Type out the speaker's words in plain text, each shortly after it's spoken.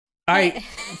All right,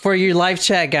 for your live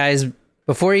chat, guys,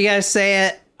 before you guys say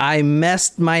it, I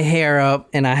messed my hair up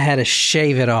and I had to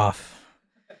shave it off.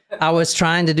 I was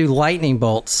trying to do lightning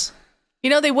bolts. You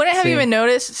know, they wouldn't have even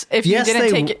noticed if you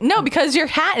didn't take it. No, because your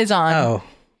hat is on. Oh.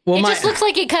 Well, it just looks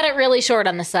like you cut it really short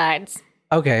on the sides.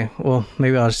 Okay, well,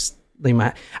 maybe I'll just leave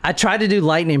my... I tried to do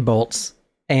lightning bolts,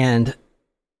 and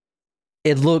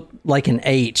it looked like an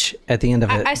H at the end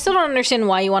of it. I still don't understand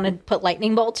why you want to put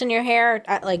lightning bolts in your hair.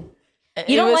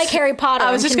 You don't like Harry Potter.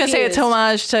 I was just going to say it's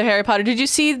homage to Harry Potter. Did you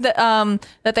see that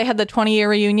they had the 20-year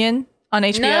reunion on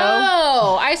HBO?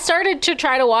 No, I started to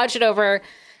try to watch it over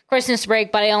Christmas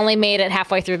break, but I only made it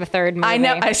halfway through the third movie. I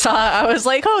know. I was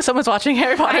like, oh, someone's watching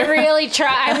Harry Potter. I really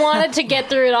tried. I wanted to get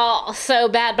through it all so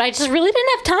bad, but I just really didn't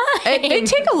have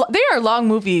time. They are long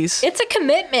movies. It's a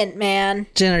commitment, man.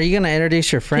 Jen, are you going to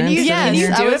introduce your friends? Can you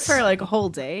do it for like a whole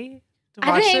day?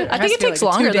 I think it takes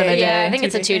longer than a day. Yeah, I think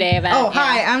it's a 2-day event. Oh,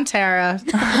 hi, I'm Tara.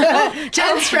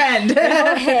 Jen's friend.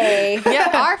 Oh, hey.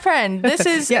 Yeah, our friend. This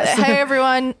is, hey,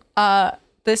 everyone.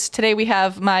 Today we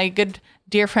have my good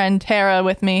dear friend Tara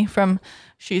with me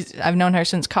I've known her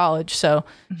since college, so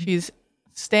she's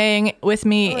staying with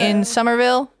me in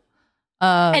Somerville.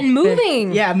 And moving.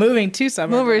 Moving to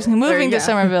Somerville. Moving to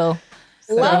Somerville.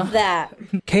 So. Love that.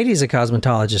 Katie's a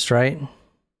cosmetologist, right?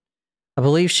 I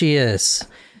believe she is.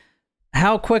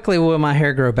 How quickly will my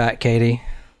hair grow back, Katie?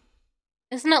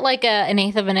 Isn't it like an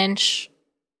eighth of an inch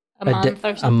a month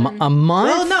or something? A month?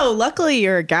 Well, no, luckily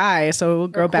you're a guy, so it will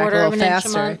grow back a little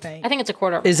faster, I think. I think it's a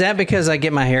quarter. Is that because I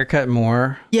get my hair cut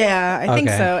more? Yeah, I think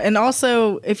so. And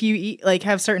also, if you eat,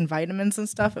 have certain vitamins and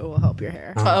stuff, it will help your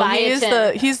hair.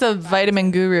 He's the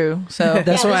vitamin guru. So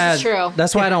that's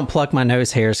why I don't pluck my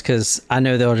nose hairs, because I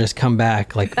know they'll just come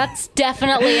back. That's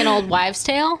definitely an old wives'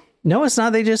 tale. No, it's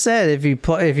not. They just said if you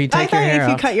take your hair if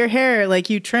you off. cut your hair,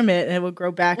 you trim it and it will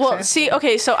grow back. Well, faster. see,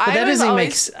 okay, so but that doesn't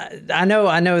make. I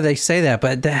know they say that,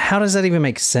 but how does that even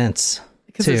make sense?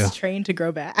 Because it's trained to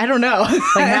grow back. I don't know.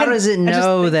 How does it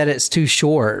know that it's too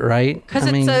short? Right? Because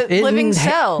it's a living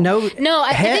cell. No,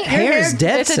 I think hair is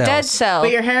dead. It's a dead cell.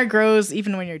 But your hair grows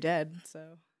even when you're dead. So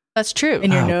that's true.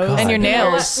 And your nose and your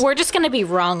nails. We're just gonna be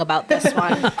wrong about this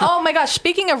one. Oh my gosh!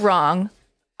 Speaking of wrong,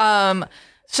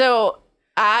 so.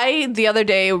 I, the other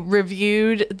day,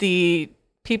 reviewed the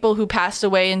people who passed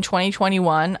away in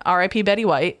 2021. R.I.P. Betty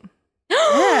White.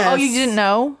 Yes. Oh, you didn't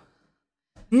know?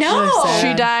 No.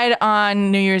 She died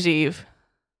on New Year's Eve.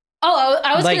 Oh,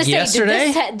 I was going to say,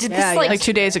 yesterday? did this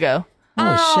 2 days ago.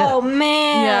 Oh, shit.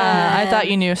 man. Yeah, I thought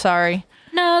you knew. Sorry.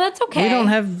 No, that's okay. We don't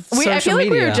have social media. I feel like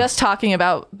we were just talking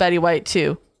about Betty White,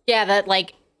 too. Yeah, that,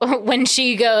 when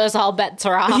she goes, all bets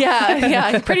are off.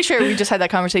 Yeah, I'm pretty sure we just had that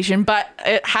conversation. But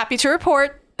happy to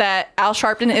report that Al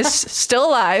Sharpton is still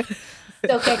alive.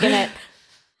 Still kicking it.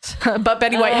 But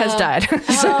Betty White has died.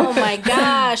 Oh my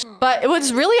gosh. But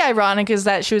what's really ironic is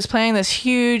that she was planning this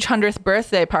huge 100th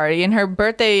birthday party, and her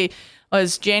birthday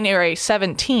was January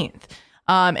 17th.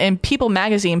 And People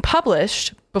magazine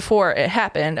published before it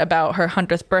happened about her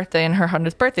 100th birthday and her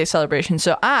 100th birthday celebration.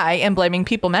 So I am blaming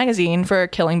People magazine for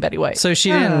killing Betty White. So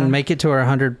she didn't make it to her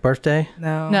 100th birthday?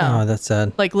 No. Oh, that's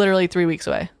sad. Literally 3 weeks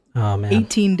away. Oh, man.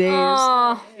 18 days.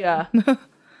 Oh. Yeah.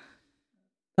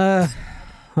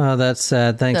 Oh, that's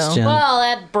sad. Thanks, Jen. Well,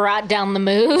 that brought down the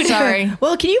mood. Sorry.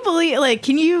 Well, can you believe,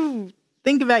 can you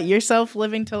think about yourself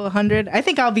living till 100? I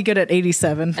think I'll be good at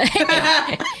 87.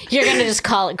 You're going to just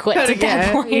call it quits at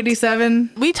that point.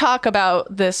 87. We talk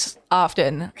about this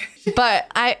often, but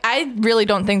I really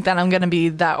don't think that I'm going to be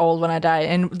that old when I die.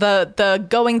 And the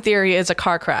going theory is a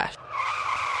car crash.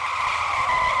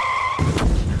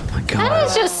 That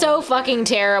is just so fucking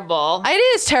terrible. It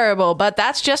is terrible, but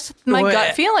that's just my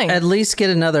gut feeling. At least get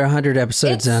another 100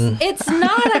 episodes in. It's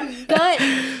not a gut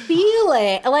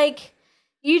feeling.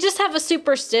 You just have a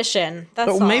superstition.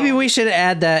 That's all. Maybe we should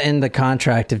add that in the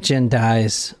contract. If Jen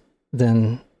dies,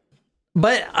 then...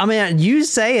 But, I mean, you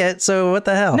say it, so what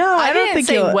the hell? No, I don't think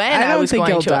you'll die. I don't think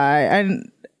you'll die.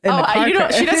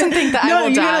 She doesn't think that I will die. No,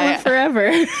 you gotta live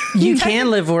forever. You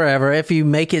can live forever if you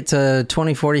make it to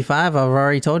 2045. I've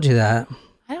already told you that.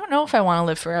 I don't know if I want to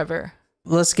live forever.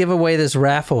 Let's give away this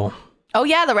raffle. Oh,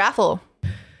 yeah, the raffle.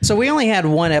 So we only had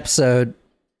one episode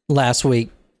last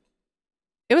week.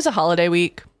 It was a holiday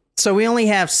week. So we only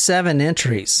have 7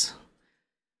 entries,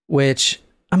 which,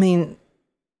 I mean,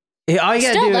 all you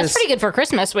gotta do that's is... pretty good for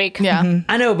Christmas week. Yeah.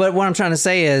 Mm-hmm. I know, but what I'm trying to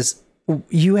say is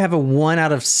you have a 1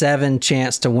 out of 7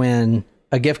 chance to win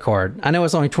a gift card. I know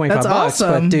it's only $25,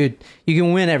 awesome. but dude, you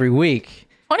can win every week.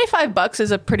 $25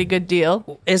 is a pretty good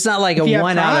deal. It's not like a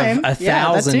 1 out of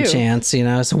 1,000 chance, you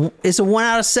know. It's a 1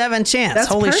 out of 7 chance. That's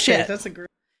Holy perfect. shit. That's a great.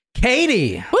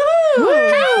 Katie. Woo!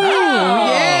 Oh,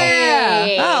 yeah.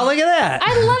 Hey. Oh, look at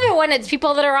when it's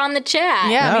people that are on the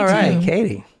chat. Yeah, All me right, too.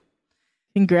 Katie.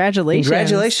 Congratulations.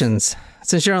 Congratulations.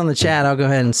 Since you're on the chat, I'll go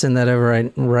ahead and send that over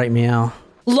right meow.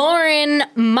 Lauren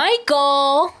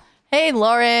Michael Hey,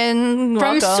 Lauren.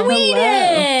 from welcome.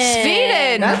 Sweden.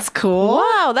 Sweden. That's cool.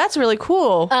 Wow, that's really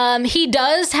cool. He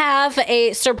does have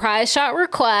a surprise shot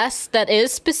request that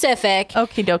is specific.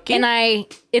 Okie dokie. And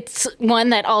it's one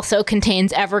that also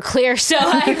contains Everclear, so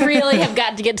I really have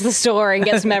got to get to the store and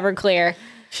get some Everclear.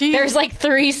 There's like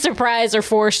 3 surprise or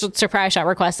 4 surprise shot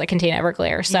requests that contain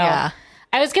Everclear. So Yeah.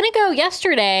 I was gonna go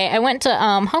yesterday. I went to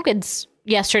Home Goods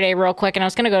yesterday real quick, and I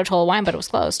was gonna go to Total Wine, but it was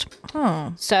closed.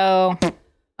 Oh. So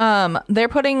They're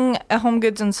putting a Home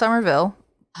Goods in Somerville.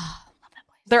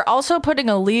 They're also putting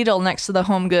a Lidl next to the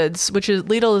Home Goods, which is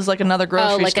Lidl is like another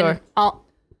grocery store.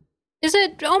 Is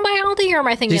it owned by Aldi, or am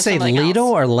I thinking Did you of say something Lidl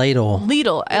else? or ladle?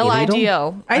 Lidl,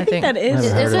 Lidl. I think that is.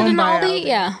 Is it owned an by Aldi?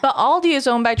 Yeah. But Aldi is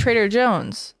owned by Trader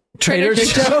Joe's. Trader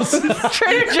Joe's,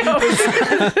 Trader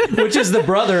Joe's. which is the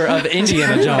brother of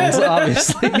Indiana Jones,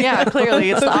 obviously. Yeah, clearly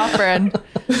it's the off-brand.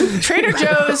 Trader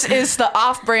Joe's is the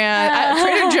off-brand.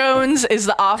 Trader Jones is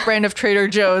the off-brand of Trader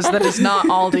Joe's that is not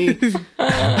Aldi.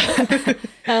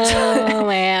 Oh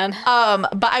man.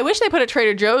 But I wish they put a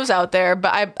Trader Joe's out there.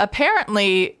 But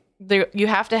apparently you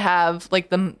have to have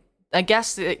I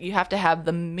guess that you have to have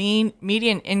the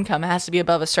median income has to be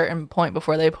above a certain point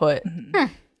before they put.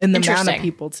 In the amount Interesting. of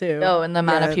people, too. Oh, and the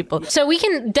amount of people. So we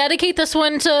can dedicate this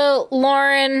one to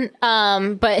Lauren,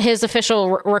 but his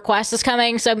official request is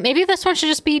coming. So maybe this one should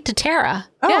just be to Tara.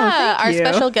 Yeah, our thank you.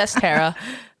 special guest Tara.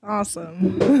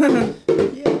 Awesome.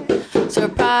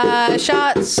 Surprise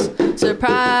shots,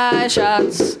 surprise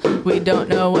shots. We don't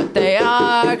know what they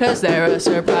are because they're a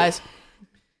surprise.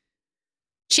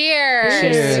 Cheers.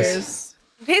 Cheers.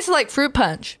 It tastes like fruit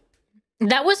punch.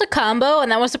 That was a combo,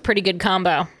 and that was a pretty good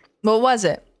combo. What was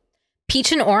it?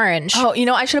 Peach and orange. Oh,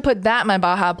 I should have put that in my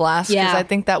Baja Blast because Yeah. I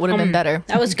think that would have been better.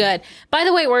 That was good. By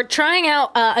the way, we're trying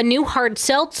out a new hard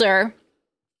seltzer.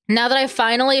 Now that I've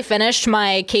finally finished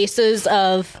my cases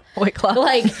of White Claw.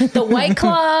 like the White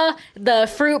Claw, the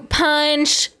fruit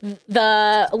punch,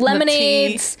 the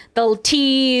lemonades, the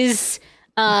teas,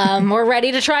 we're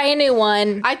ready to try a new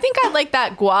one. I think I like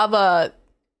that guava.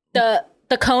 The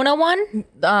Kona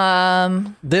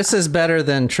one. This is better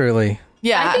than Truly.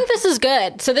 Yeah. I think this is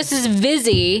good. So this is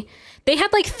Vizzy. They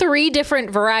had like 3 different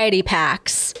variety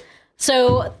packs.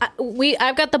 So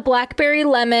I've got the blackberry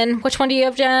lemon. Which one do you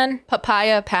have, Jen?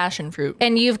 papaya passion fruit.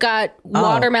 And you've got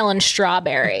watermelon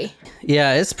strawberry.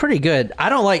 Yeah, it's pretty good. I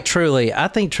don't like Truly. I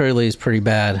think Truly is pretty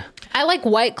bad. I like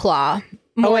White Claw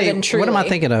more than Truly. What am I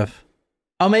thinking of?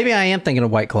 Oh, maybe I am thinking of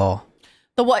White Claw.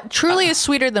 Truly is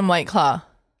sweeter than White Claw.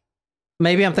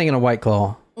 Maybe I'm thinking of White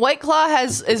Claw. White Claw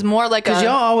is more like Because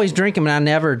y'all always drink them and I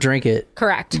never drink it.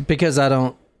 Correct. Because I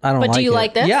don't But like it. do you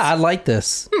like this? Yeah, I like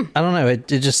this. I don't know. It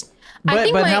just... I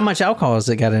think But how much alcohol has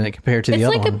it got in it compared to the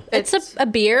other one? It's a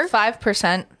beer.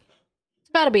 5%. It's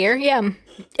about a beer, yeah.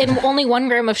 And only 1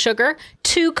 gram of sugar,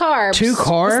 2 carbs. 2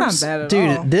 carbs? That's not bad at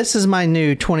Dude, all. this is my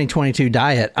new 2022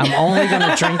 diet. I'm only going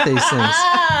to drink these things.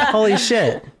 Holy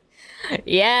shit.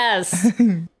 Yes.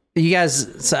 You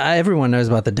guys, everyone knows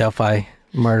about the Delphi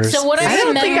murders. So what I I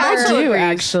don't think I remember- do,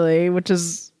 actually, which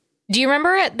is... Do you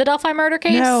remember it, the Delphi murder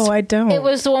case? No, I don't. It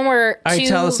was the one where All right,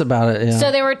 tell us about it. Yeah.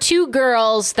 So there were 2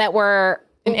 girls that were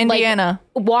In Indiana.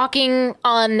 walking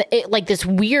on like this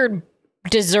weird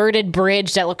deserted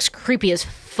bridge that looks creepy as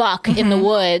fuck in the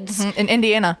woods. In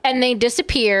Indiana. And they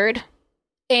disappeared.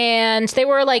 And they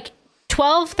were like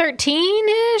 12,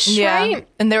 13-ish, right?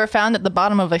 And they were found at the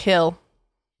bottom of a hill.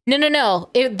 No.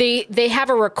 They have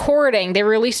a recording. They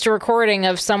released a recording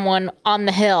of someone on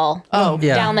the hill. Oh,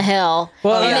 yeah. Down the hill.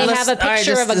 Well, and they let's- have a all right,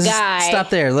 picture of a just guy.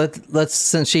 Stop there. Let's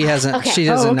since she hasn't, Okay. she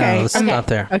doesn't Oh, okay. know. Let's Okay. stop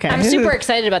there. Okay. I'm super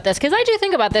excited about this because I do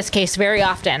think about this case very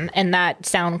often in that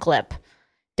sound clip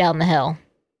down the hill.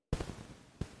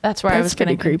 That's where I was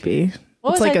pretty getting creepy.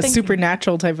 What It's was like I a thinking?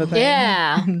 supernatural type of thing.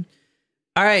 Yeah.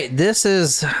 All right, this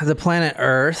is the planet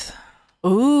Earth.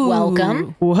 Ooh.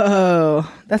 Welcome. Whoa.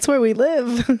 That's where we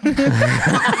live.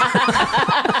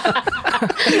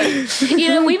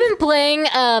 We've been playing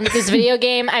this video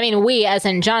game. I mean, we, as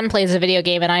in John plays a video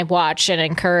game and I watch and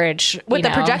encourage With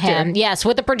the projector. him. Yes,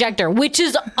 with the projector, which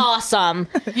is awesome.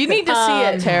 You need to see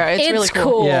it, Tara. It's really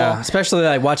cool. Yeah, especially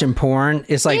like watching porn.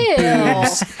 It's like Ew.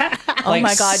 boobs. Oh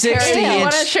my God, Tara, 60 you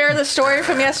want to inch. share the story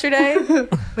from yesterday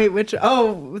Wait, which?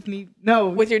 Oh, with me? No.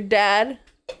 with your dad?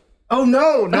 Oh,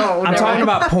 no. I'm talking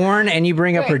about porn, and you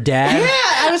bring up her dad.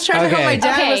 Yeah, I was trying to help Okay. my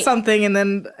dad Okay. with something, and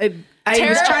then I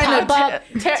was trying to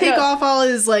take no. off all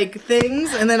his like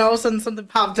things, and then all of a sudden something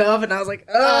popped up, and I was like,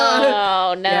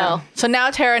 Oh no. Yeah. So now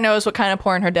Tara knows what kind of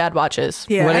porn her dad watches.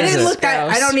 Yeah, What I is didn't it? look that.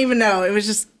 I don't even know. It was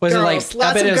just Was girls. it like? Lots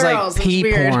I bet of it was girls. like pee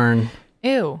weird. porn.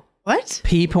 Ew. What?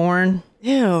 Pee porn.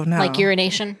 Ew, no. Like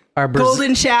urination. Or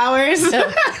golden showers.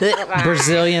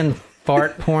 Brazilian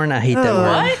fart porn. I hate that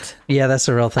word. What? Yeah, that's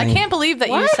a real thing. I can't believe that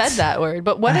you What? said that word.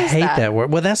 But what I is hate that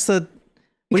word. Well, that's the.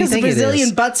 What do you Because the think it Brazilian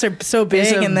is? butts are so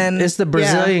big, and then it's the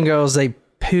Brazilian girls. They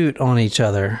poot on each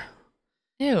other.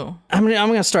 Ew. I'm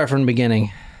gonna start from the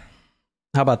beginning.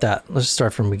 How about that? Let's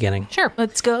start from the beginning. Sure.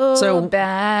 Let's go So-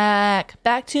 back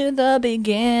to the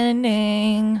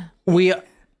beginning.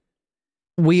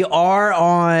 We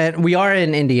are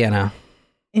in Indiana.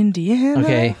 Indiana.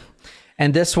 Okay.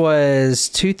 And this was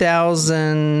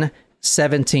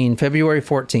 2017, February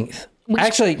 14th.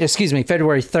 Actually, excuse me,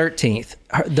 February 13th.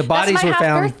 The bodies That's my were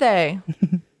found. birthday.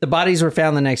 The bodies were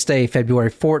found the next day,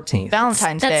 February 14th.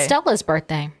 Valentine's That's Day. Stella's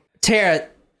birthday. Tara,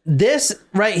 this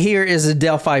right here is a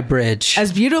Delphi Bridge.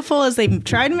 As beautiful as they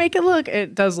try to make it look,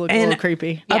 it does look a And- little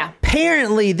creepy. Yeah.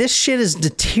 Apparently, this shit is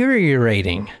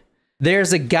deteriorating.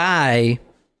 There's a guy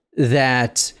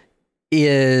that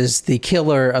is the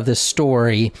killer of the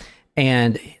story,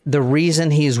 and the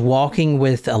reason he's walking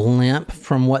with a limp,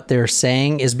 from what they're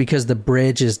saying, is because the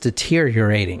bridge is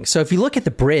deteriorating. So if you look at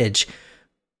the bridge,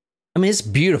 I mean, it's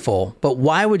beautiful, but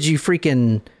why would you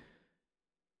freaking...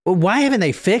 Why haven't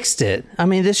they fixed it? I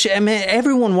mean,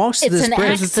 everyone walks to It's this an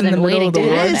bridge. It's in the accident middle waiting of to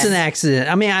the It happen. is an accident.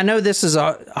 I mean, I know this is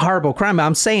a horrible crime, but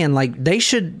I'm saying like they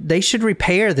should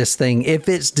repair this thing if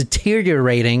it's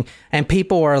deteriorating and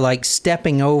people are like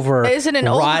stepping over Is it an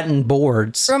old- rotten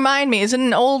boards. Remind me, is it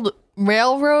an old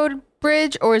railroad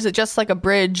bridge or is it just like a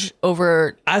bridge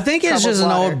over? I think it's troubled just an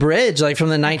water? old bridge, like from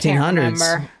the 1900s.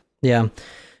 remember. Yeah.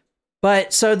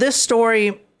 But so this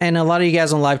story, and a lot of you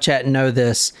guys on live chat know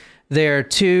this, there are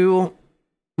two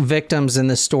victims in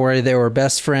this story. They were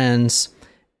best friends,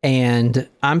 and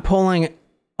I'm pulling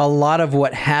a lot of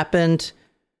what happened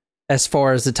as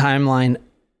far as the timeline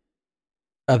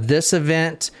of this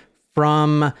event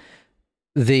from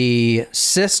the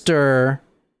sister,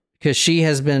 because she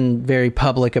has been very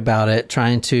public about it,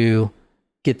 trying to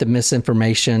get the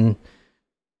misinformation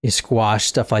squashed,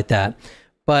 stuff like that.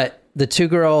 But the two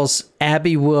girls,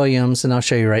 Abby Williams, and I'll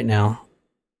show you right now.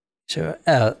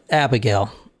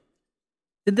 Abigail.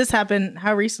 Did this happen?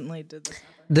 How recently did this happen?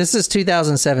 This is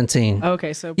 2017.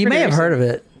 Okay, so You may have heard of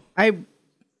it. I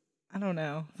don't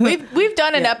know. We've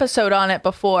done an episode on it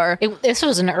before. This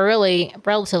was an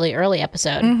relatively early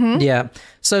episode. Yeah.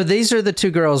 So these are the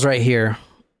two girls right here.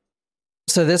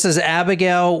 So this is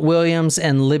Abigail Williams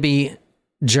and Libby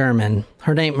German.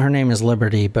 Her name is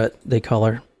Liberty, but they call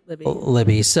her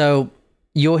Libby. So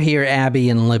you'll hear Abby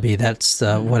and Libby. That's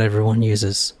what everyone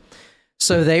uses.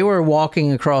 So they were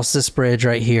walking across this bridge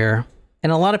right here.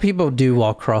 And a lot of people do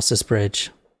walk across this bridge.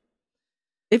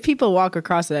 If people walk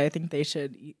across it, I think they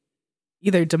should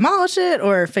either demolish it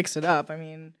or fix it up. I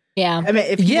mean, Yeah.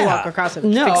 if people walk across it,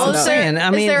 No, fix it I'm up. saying, I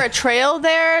mean, is there a trail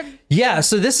there? yeah,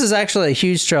 so this is actually a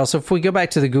huge trail. So if we go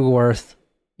back to the Google Earth,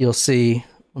 you'll see,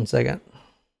 one second.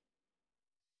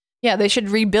 Yeah, they should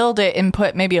rebuild it and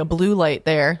put maybe a blue light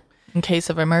there in case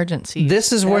of emergency.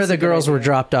 This is where That's the a good girls were idea.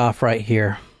 dropped off right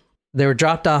here. They were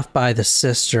dropped off by the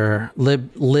sister,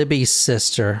 Libby's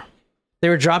sister. They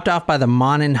were dropped off by the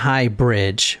Monon High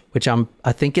Bridge, which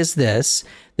I think is this.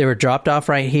 They were dropped off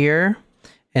right here,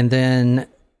 and then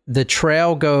the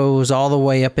trail goes all the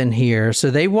way up in here.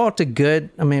 So they walked a good,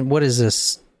 I mean, what is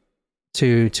this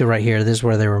to right here? This is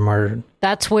where they were murdered.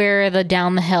 That's where the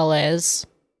down the hill is.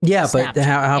 Yeah, Snapped. but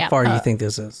how Yeah. far do you think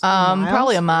this is?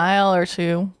 Probably a mile or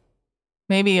two.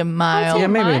 Maybe a mile. Yeah,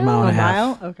 maybe a mile and a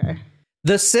half. mile? Okay.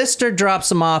 The sister drops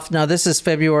them off. Now, this is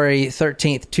February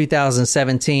 13th,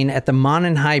 2017, at the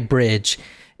Monon High Bridge.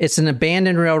 It's an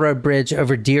abandoned railroad bridge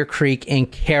over Deer Creek in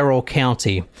Carroll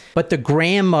County. But the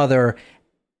grandmother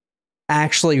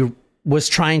actually was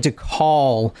trying to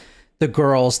call the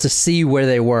girls to see where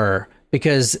they were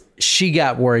because she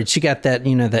got worried. She got that,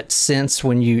 that sense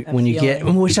when you get,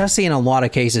 which I see in a lot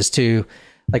of cases too.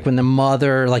 Like when the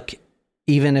mother, like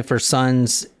even if her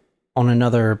son's on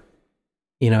another,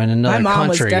 in another My mom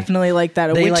country, was definitely like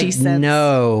that. A they witchy like sense.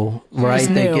 know, right?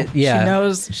 Just They knew. get, yeah. She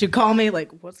knows. She'd call me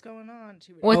like, "What's going on?"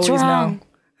 She would What's always wrong?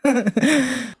 know.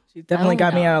 She definitely Oh,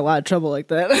 got me no. out of a lot of trouble like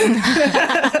that.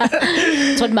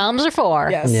 That's what moms are for.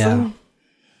 Yes. Yeah.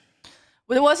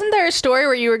 Wasn't there a story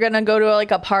where you were going to go to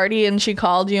like a party and she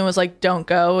called you and was like, don't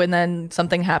go, and then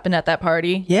something happened at that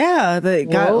party? Yeah. They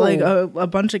got Whoa. like a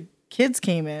bunch of kids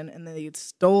came in and they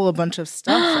stole a bunch of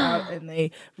stuff out and they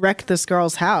wrecked this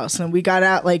girl's house. And we got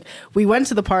out, like, we went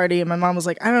to the party and my mom was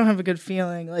like, I don't have a good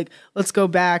feeling. Like, let's go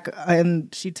back.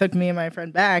 And she took me and my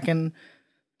friend back and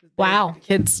wow, the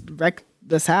kids wrecked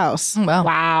this house.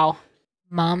 Wow.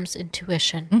 Mom's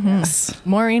intuition. Yes.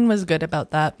 Maureen was good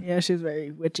about that. Yeah, she was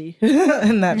very witchy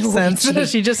in that sense.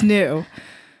 She just knew.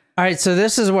 All right, so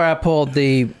this is where I pulled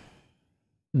the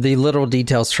little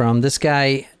details from. This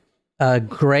guy,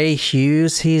 Gray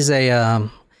Hughes, he's a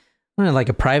like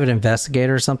a private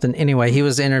investigator or something. Anyway, he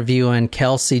was interviewing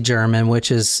Kelsi German,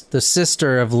 which is the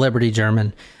sister of Liberty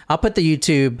German. I'll put the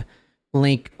YouTube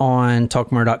link on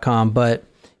talkmurder.com, but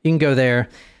you can go there.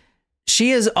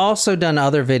 She has also done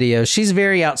other videos. She's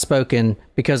very outspoken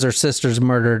because her sister's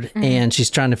murdered and she's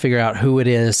trying to figure out who it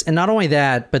is. And not only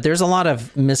that, but there's a lot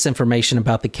of misinformation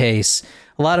about the case,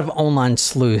 a lot of online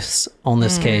sleuths on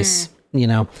this case, you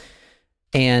know.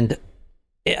 And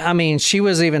I mean, she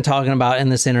was even talking about in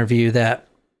this interview that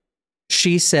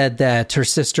she said that her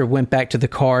sister went back to the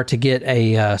car to get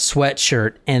a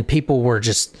sweatshirt and people were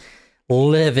just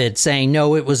livid, saying,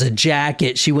 no, it was a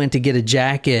jacket. She went to get a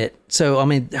jacket. So, I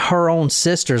mean, her own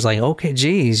sister's like, okay,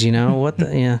 geez, you know, what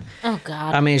the, yeah. Oh,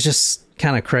 God. I mean, it's just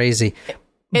kind of crazy.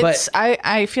 It's,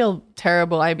 I feel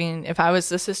terrible. I mean, if I was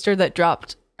the sister that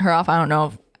dropped her off, I don't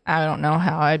know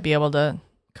how I'd be able to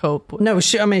cope. No,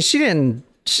 she didn't.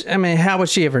 I mean, how would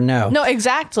she ever know? No,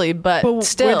 exactly. But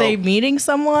still. Were they meeting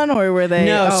someone or were they?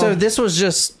 No, so this was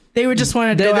just. They were just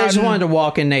wanted to go They out just wanted to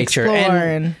walk in nature.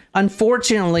 And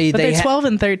unfortunately, but they're 12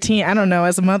 and 13. I don't know.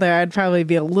 As a mother, I'd probably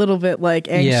be a little bit like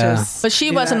anxious. Yeah. But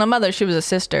she wasn't a mother. She was a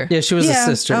sister. Yeah, she was a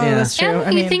sister. Oh, yeah, that's true.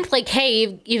 And you think like,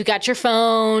 hey, you've got your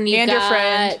phone, you've And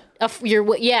got your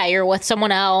friend. You're with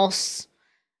someone else.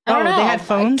 I don't know. They had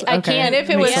phones. I Okay. can't. And if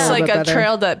it was like a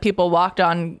trail that people walked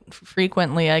on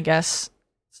frequently, I guess.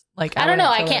 Like I don't know.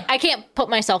 I can't put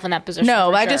myself in that position.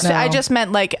 No, I sure. just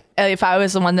meant like if I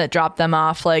was the one that dropped them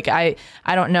off, like I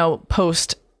don't know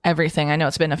post everything. I know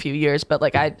it's been a few years, but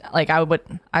I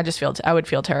would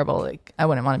feel terrible. Like I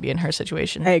wouldn't want to be in her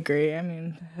situation. I agree. I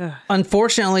mean,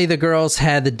 unfortunately, the girls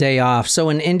had the day off. So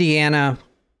in Indiana,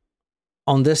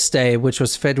 on this day, which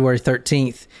was February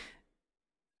 13th,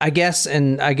 I guess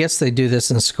they do this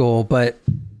in school, but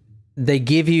they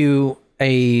give you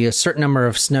a certain number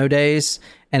of snow days.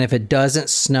 And if it doesn't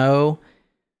snow,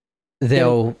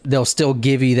 they'll still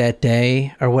give you that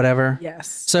day or whatever. yes.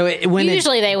 So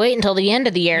Usually they wait until the end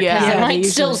of the year because Yeah. it might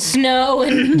still snow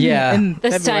and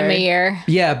this time of year.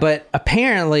 Yeah, but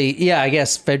apparently, I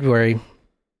guess February.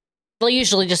 They'll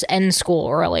usually just end school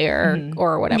earlier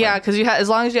or whatever. Yeah, because as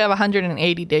long as you have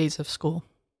 180 days of school.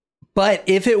 But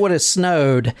if it would have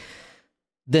snowed,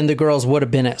 then the girls would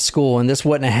have been at school and this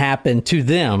wouldn't have happened to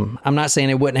them. I'm not saying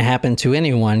it wouldn't have happened to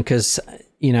anyone because,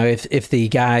 you know, if the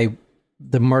guy,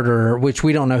 the murderer, which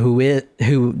we don't know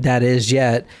who that is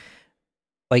yet,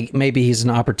 like maybe he's an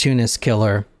opportunist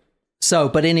killer. So,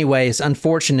 but anyway, it's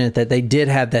unfortunate that they did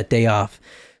have that day off.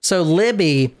 So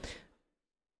Libby,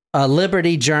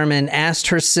 Liberty German, asked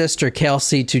her sister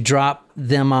Kelsi to drop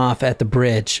them off at the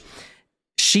bridge.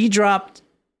 She dropped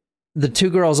the two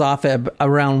girls off at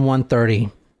around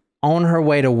 1:30 on her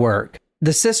way to work.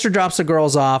 The sister drops the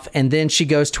girls off and then she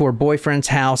goes to her boyfriend's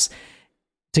house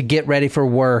to get ready for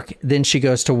work. Then she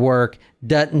goes to work,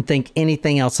 doesn't think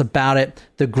anything else about it.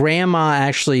 The grandma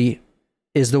actually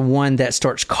is the one that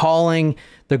starts calling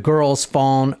the girls'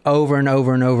 phone over and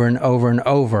over and over and over and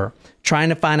over, trying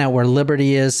to find out where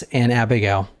Liberty is and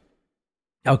Abigail.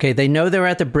 Okay, they know they're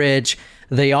at the bridge.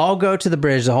 They all go to the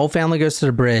bridge. The whole family goes to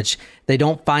the bridge. They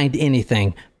don't find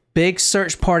anything. Big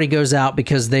search party goes out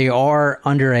because they are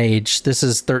underage. This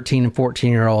is 13 and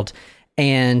 14-year-old.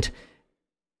 And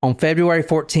on February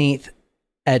 14th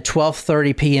at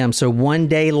 12:30 p.m., so one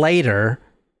day later,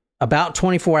 about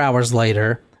 24 hours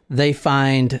later, they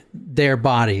find their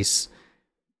bodies,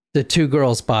 the two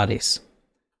girls' bodies.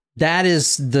 That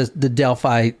is the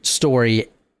Delphi story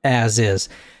as is.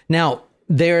 Now,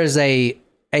 there is a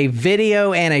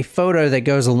video and a photo that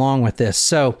goes along with this.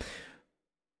 So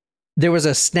there was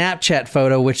a Snapchat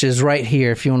photo, which is right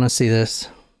here, if you want to see this.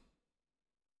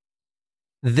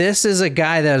 This is a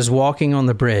guy that is walking on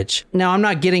the bridge. Now, I'm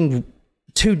not getting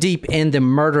too deep in the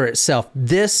murder itself.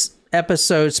 This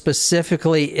episode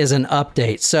specifically is an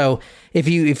update. So if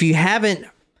you haven't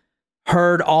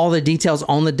heard all the details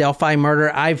on the Delphi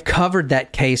murder, I've covered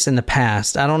that case in the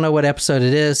past. I don't know what episode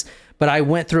it is, but I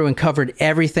went through and covered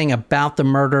everything about the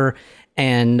murder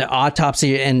and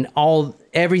autopsy and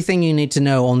everything you need to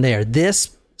know on there.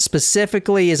 This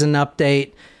specifically is an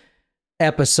update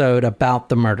episode about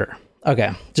the murder.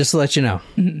 Okay, just to let you know.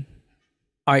 Mm-hmm.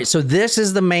 All right, so this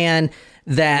is the man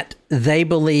that they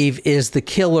believe is the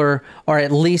killer, or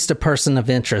at least a person of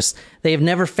interest. They have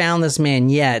never found this man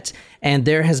yet, and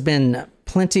there has been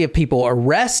plenty of people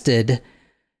arrested,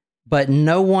 but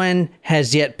no one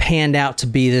has yet panned out to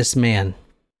be this man.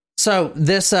 So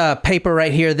this paper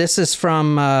right here, this is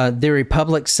from the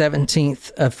Republic,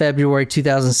 17th of February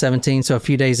 2017, so a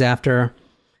few days after.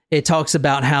 It talks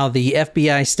about how the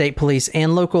FBI, state police,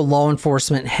 and local law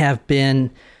enforcement have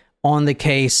been on the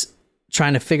case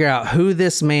trying to figure out who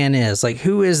this man is. Like,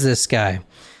 who is this guy?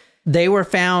 They were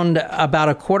found about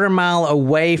a quarter mile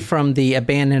away from the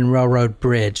abandoned railroad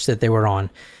bridge that they were on.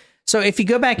 So if you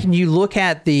go back and you look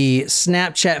at the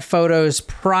Snapchat photos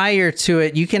prior to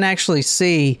it, you can actually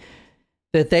see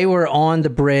that they were on the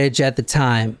bridge at the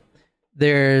time.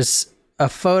 There's a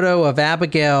photo of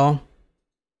Abigail.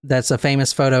 That's a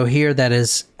famous photo here that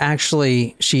is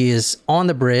actually, she is on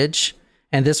the bridge.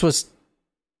 And this was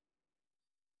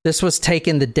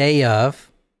taken the day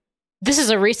of. This is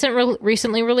a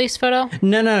recently released photo?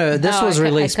 No. This was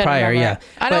released prior, yeah.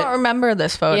 I don't remember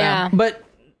this photo. Yeah. But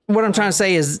what I'm trying to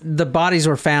say is the bodies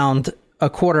were found a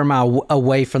quarter mile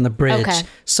away from the bridge. Okay.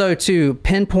 So to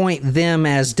pinpoint them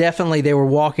as definitely they were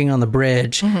walking on the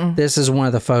bridge, this is one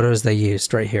of the photos they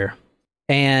used right here.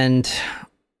 And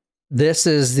this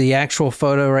is the actual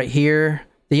photo right here,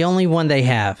 the only one they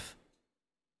have.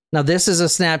 Now, this is a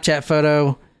Snapchat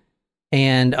photo,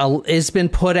 and it's been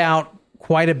put out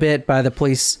quite a bit by the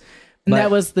police. And that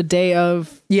was the day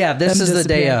of. Yeah, this is the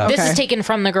day of. This is taken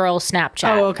from the girl's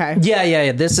Snapchat. Oh, okay.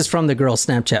 Yeah. This is from the girl's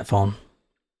Snapchat phone.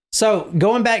 So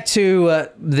going back to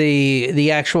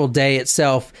the actual day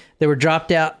itself, they were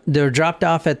dropped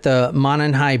off at the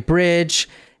Monon High Bridge,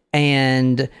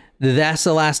 and that's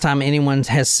the last time anyone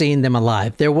has seen them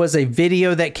alive. There was a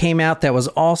video that came out that was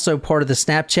also part of the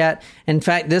Snapchat. In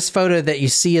fact, this photo that you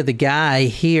see of the guy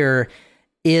here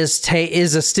is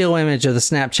a still image of the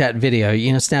Snapchat video.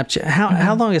 You know, Snapchat.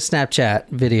 How long is Snapchat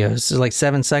videos? Is it like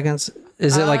 7 seconds?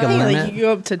 Is it like a limit? Like you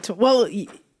go up to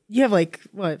you have like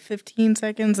what 15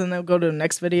 seconds, and they'll go to the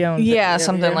next video. And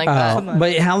something like that.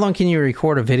 But how long can you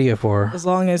record a video for? As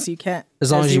long as you can.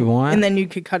 As long as you want, and then you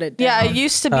could cut it down. Yeah, it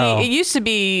used to be. It used to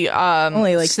be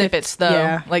only like snippets,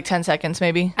 though, like 10 seconds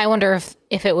maybe. I wonder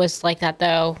if it was like that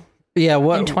though. Yeah,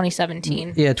 what in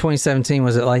 2017? Yeah, 2017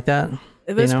 was it like that?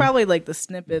 It was probably like the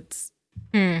snippets.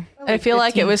 I feel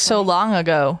like it was so long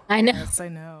ago. I know. Yes, I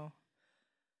know.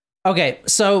 Okay,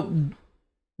 so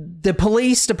the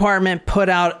police department put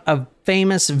out a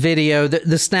famous video.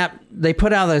 They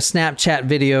put out a Snapchat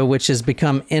video, which has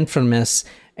become infamous.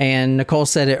 And Nicole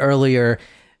said it earlier.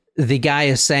 The guy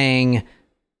is saying,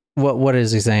 what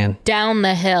is he saying? Down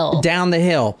the hill. Down the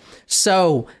hill.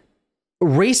 So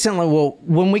recently,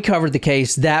 when we covered the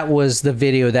case, that was the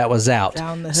video that was out.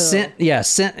 Down the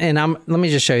hill. And let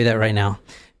me just show you that right now.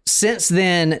 Since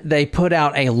then, they put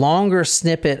out a longer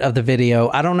snippet of the video.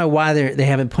 I don't know why they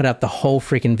haven't put out the whole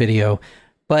freaking video,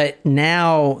 but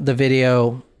now the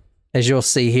video, as you'll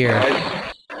see here.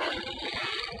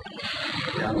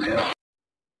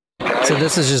 So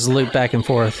this is just looped back and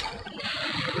forth.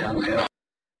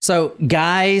 So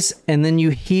guys, and then you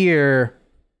hear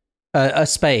a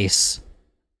space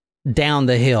down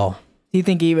the hill. Do you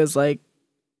think he was like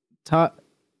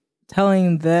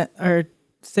telling that or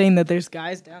saying that there's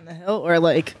guys down the hill, or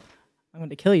like I'm going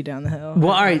to kill you down the hill?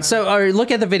 Well, all right. So, look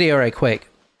at the video right quick.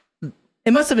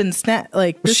 It must have been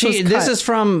this is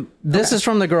from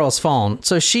the girl's phone.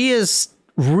 So she is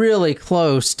really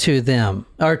close to them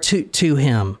or to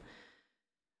him.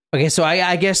 Okay, so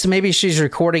I guess maybe she's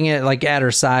recording it like at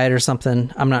her side or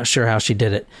something. I'm not sure how she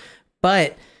did it,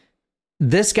 but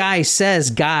this guy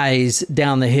says guys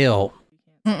down the hill.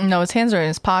 No, his hands are in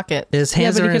his pocket. His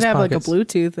hands are in his pockets. He could have like a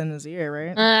Bluetooth in his ear,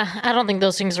 right? I don't think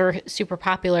those things were super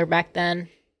popular back then.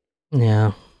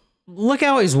 Yeah. Look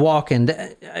how he's walking.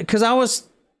 Because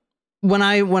when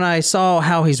I saw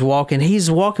how he's walking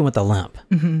walking with a limp.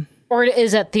 Mm-hmm. Or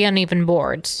is it the uneven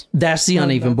boards? That's the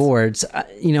uneven boards.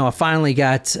 I finally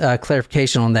got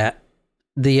clarification on that.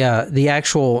 The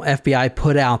actual FBI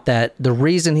put out that the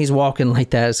reason he's walking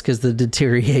like that is because of the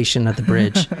deterioration of the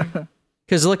bridge.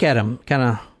 Because look at him,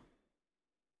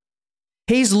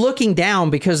 he's looking down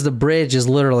because the bridge is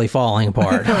literally falling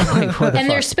apart. And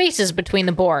there's spaces between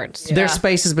the boards. Yeah. There's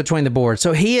spaces between the boards.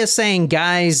 So he is saying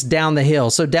guys down the hill.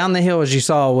 So down the hill, as you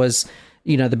saw, was,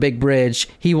 the big bridge.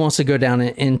 He wants to go down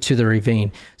into the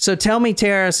ravine. So tell me,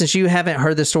 Tara, since you haven't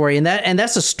heard the story, and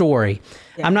that's a story.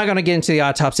 Yeah. I'm not going to get into the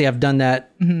autopsy. I've done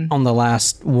that on the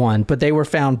last one, but they were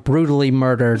found brutally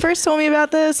murdered. First told me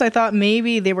about this, I thought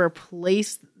maybe they were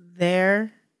placed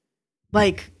there,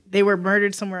 like they were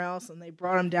murdered somewhere else and they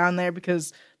brought them down there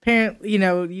because apparently,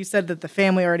 you said that the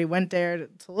family already went there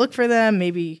to look for them.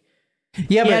 Maybe.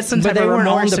 Yeah, but they weren't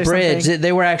on the bridge.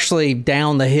 They were actually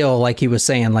down the hill, like he was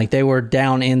saying. Like they were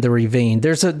down in the ravine.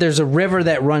 There's a river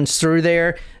that runs through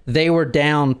there. They were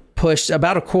down, pushed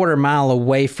about a quarter mile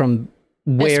away from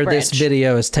where this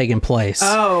video is taking place.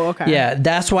 Oh, okay. Yeah,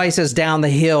 that's why he says down the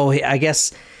hill. I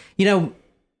guess,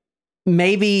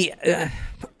 maybe...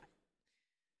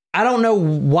 I don't know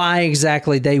why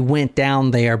exactly they went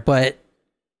down there, but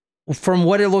from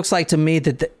what it looks like to me,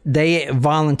 that they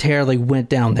voluntarily went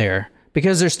down there.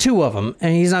 Because there's two of them,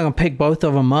 and he's not going to pick both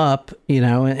of them up,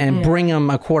 and bring them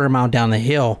a quarter mile down the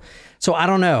hill. So I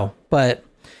don't know, but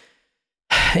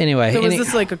anyway. So was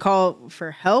this like a call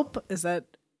for help? Is that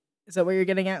what you're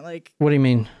getting at? Like, what do you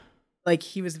mean? Like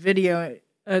he was videoing,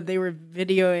 they were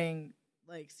videoing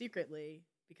like secretly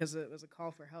because it was a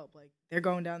call for help. Like they're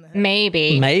going down the hill.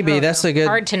 Maybe that's a good.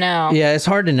 Hard to know. Yeah, it's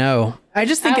hard to know. I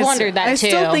just think wondered that too. I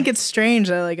still think it's strange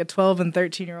that like a 12 and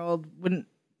 13-year-old wouldn't.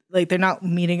 Like they're not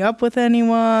meeting up with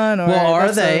anyone. Or well,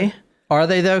 are they? Are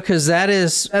they though? Because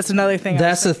that's another thing.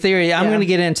 That's the theory. I'm going to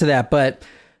get into that, but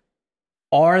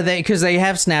are they? Because they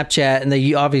have Snapchat and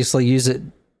they obviously use it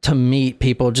to meet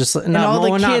people. Just and all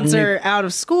the kids are out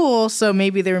of school, so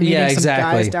maybe they were meeting some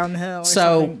guys down the hill.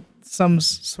 Or some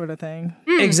sort of thing.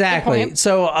 Exactly.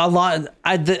 So a lot.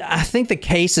 I think the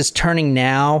case is turning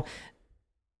now,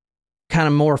 kind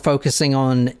of more focusing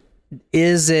on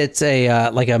is it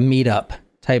a like a meetup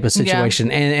type of situation,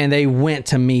 and they went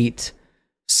to meet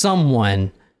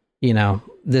someone,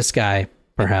 this guy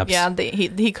perhaps. Yeah,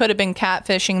 he could have been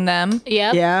catfishing them.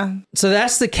 Yeah. So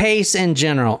that's the case in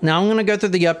general. Now I'm going to go through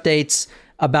the updates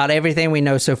about everything we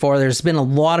know so far. There's been a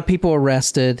lot of people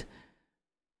arrested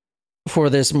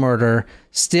for this murder.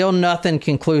 Still nothing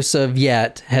conclusive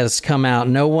yet has come out.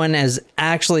 No one has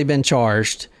actually been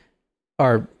charged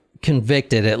or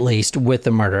convicted, at least, with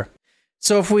the murder.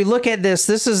 So if we look at this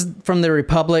is from the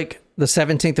Republic, the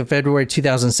 17th of February,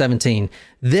 2017.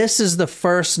 This is the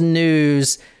first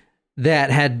news that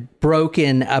had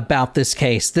broken about this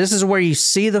case. This is where you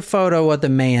see the photo of the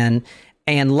man,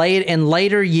 and in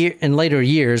later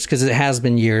years, because it has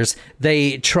been years,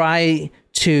 they try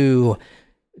to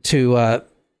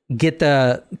get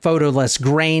the photo less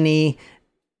grainy.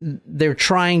 They're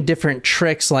trying different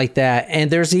tricks like that,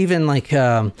 and there's even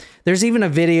a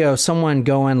video of someone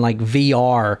going like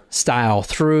VR style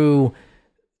through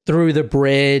the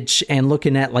bridge and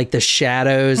looking at like the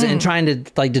shadows and trying to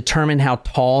like determine how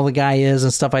tall the guy is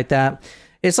and stuff like that.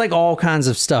 It's like all kinds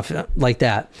of stuff like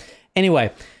that.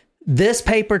 Anyway, this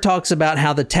paper talks about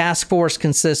how the task force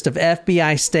consists of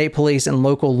FBI, state police, and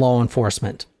local law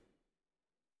enforcement.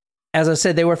 As I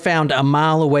said, they were found a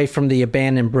mile away from the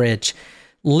abandoned bridge.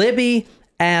 Libby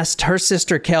asked her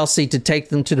sister Kelsi to take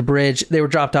them to the bridge. They were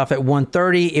dropped off at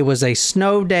 1:30. It was a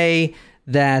snow day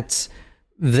that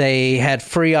they had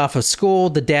free off of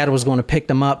school. The dad was going to pick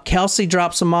them up. Kelsi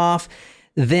drops them off.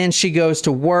 Then she goes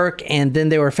to work, and then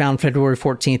they were found February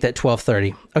 14th at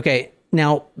 12:30. Okay,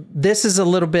 now this is a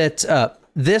little bit...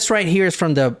 this right here is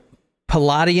from the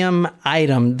Palladium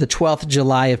item, the 12th of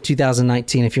July of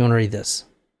 2019, if you want to read this.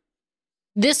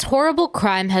 This horrible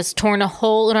crime has torn a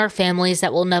hole in our families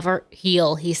that will never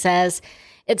heal, he says.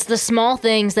 It's the small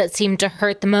things that seem to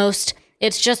hurt the most.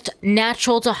 It's just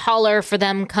natural to holler for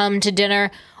them come to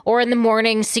dinner, or in the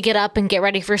mornings to get up and get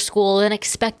ready for school and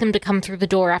expect them to come through the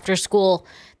door after school.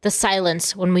 The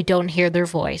silence when we don't hear their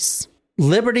voice.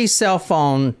 Liberty's cell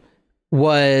phone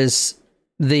was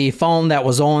the phone that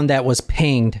was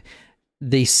pinged.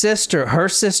 Her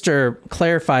sister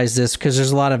clarifies this because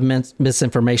there's a lot of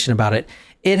misinformation about it.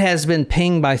 It has been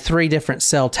pinged by 3 different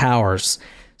cell towers.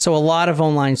 So a lot of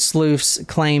online sleuths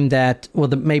claim that,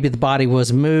 maybe the body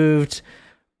was moved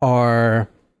or,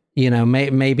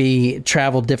 maybe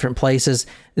traveled different places.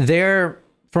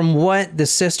 From what the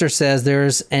sister says,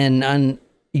 there's an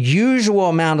unusual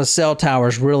amount of cell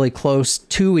towers really close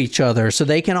to each other. So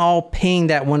they can all ping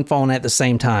that one phone at the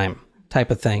same time type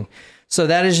of thing. So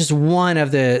that is just one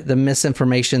of the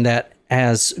misinformation that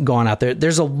has gone out there.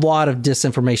 There's a lot of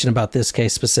disinformation about this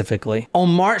case specifically. On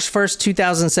March 1st,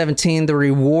 2017, the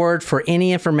reward for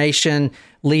any information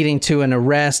leading to an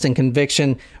arrest and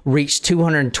conviction reached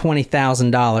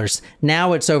 $220,000.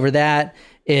 Now it's over that.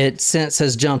 It since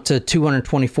has jumped to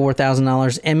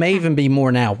 $224,000 and may even be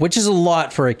more now, which is a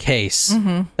lot for a case.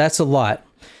 Mm-hmm. That's a lot.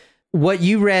 What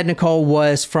you read, Nicole,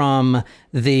 was from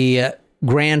the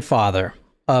grandfather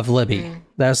of Libby.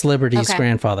 That's Liberty's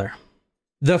grandfather.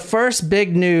 The first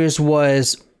big news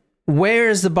was, where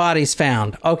is the bodies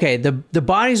found? Okay, the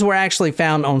bodies were actually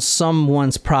found on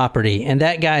someone's property, and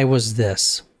that guy was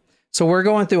this. So we're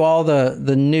going through all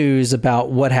the news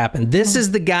about what happened. This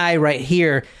is the guy right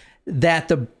here that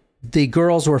the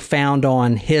girls were found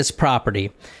on his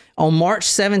property. On March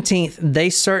 17th, they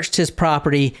searched his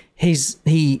property.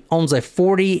 He owns a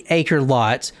 40-acre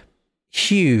lot,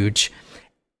 huge,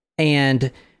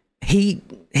 and he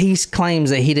claims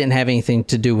that he didn't have anything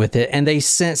to do with it, and they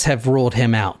since have ruled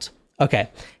him out. Okay.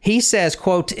 He says,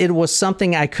 quote, "It was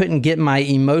something I couldn't get my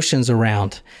emotions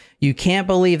around. You can't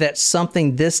believe that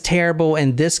something this terrible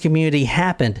in this community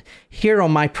happened here on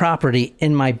my property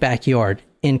in my backyard,"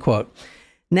 end quote.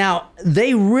 Now,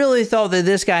 they really thought that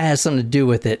this guy has something to do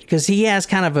with it because he has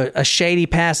kind of a shady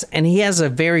past and he has a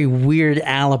very weird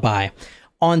alibi.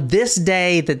 On this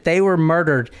day that they were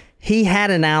murdered, he had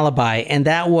an alibi, and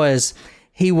that was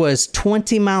he was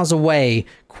 20 miles away,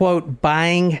 quote,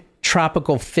 "buying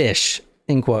tropical fish,"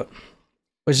 end quote,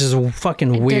 which is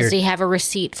fucking weird. Does he have a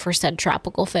receipt for said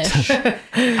tropical fish?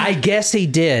 I guess he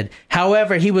did.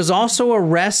 However, he was also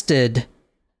arrested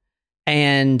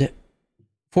and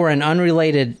for an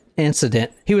unrelated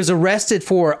incident. He was arrested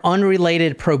for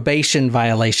unrelated probation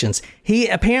violations.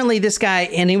 This guy,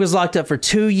 and he was locked up for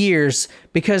 2 years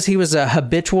because he was a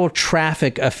habitual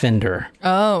traffic offender.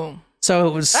 Oh. So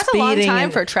it was That's speeding. a long time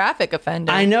for traffic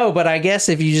offender. I know, but I guess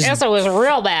if you just... Yes, it was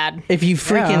real bad. If you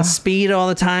freaking speed all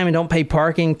the time and don't pay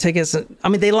parking tickets... I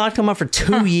mean, they locked him up for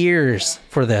 2 years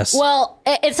for this. Well,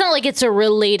 it's not like it's a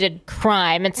related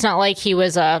crime. It's not like he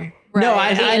was a... No,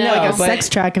 I know, Like a but sex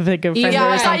trafficking offender Yeah, or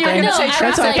I thought you were something. going to say No, that's what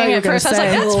I thought trafficking you were at gonna first. I was like,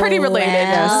 say. that's pretty related.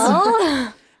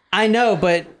 Well, I know,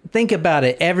 but think about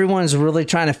it. Everyone's really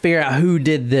trying to figure out who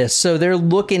did this. So they're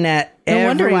looking at No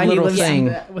wonder every why he little lives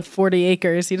thing. with 40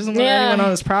 acres. He doesn't want Yeah. anyone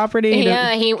on his property.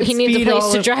 yeah, he needs a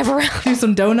place to drive around. Do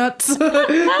some donuts.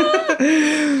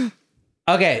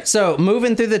 Okay, so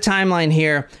moving through the timeline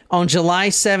here, on July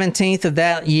 17th of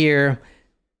that year,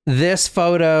 this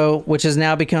photo, which has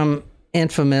now become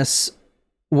infamous,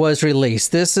 was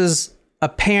released. This is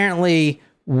apparently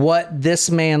what this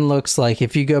man looks like.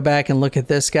 If you go back and look at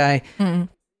this guy,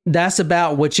 that's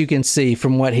about what you can see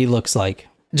from what he looks like.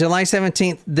 July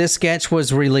 17th, this sketch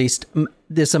was released.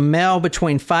 This a male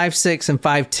between 5'6" and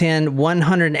 5'10",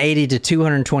 180 to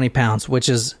 220 pounds, which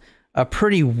is a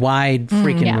pretty wide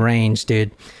freaking range,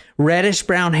 dude. Reddish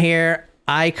brown hair,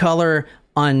 eye color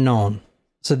unknown.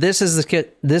 So this is the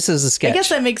sketch. I guess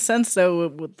that makes sense though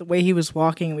with the way he was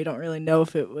walking. We don't really know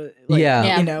if it was like,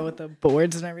 Yeah. you know, with the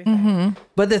boards and everything.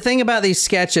 But the thing about these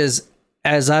sketches,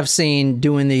 as I've seen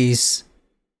doing these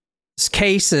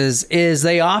cases, is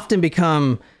they often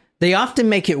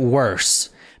make it worse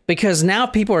because now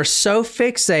people are so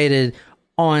fixated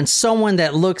on someone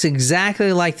that looks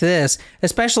exactly like this,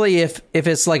 especially if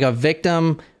it's like a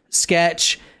victim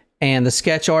sketch and the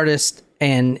sketch artist,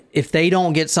 and if they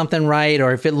don't get something right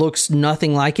or if it looks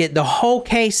nothing like it, the whole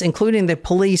case, including the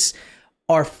police,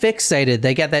 are fixated.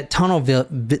 They got that tunnel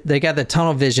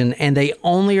vision, and they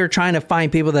only are trying to find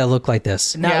people that look like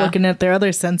this. Not looking at their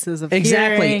other senses of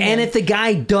Exactly. hearing And if the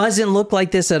guy doesn't look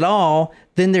like this at all,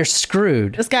 then they're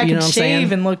screwed. this guy You know can what I'm saying?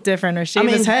 shave and look different or shave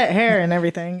his hair and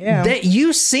everything. Yeah. That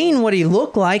you've seen what he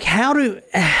looked like. How do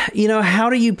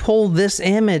you pull this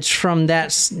image from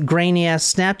that grainy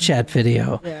ass Snapchat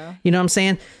video? Yeah. You know what I'm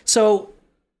saying? So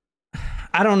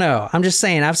I don't know. I'm just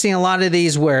saying I've seen a lot of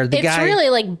these where the It's guy really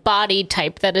like body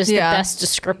type that is Yeah. the best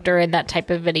descriptor in that type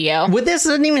of video. with this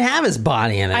doesn't even have his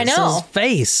body in it. I It's know. his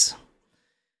face.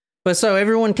 But so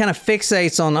everyone kind of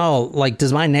fixates on, oh, like,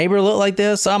 does my neighbor look like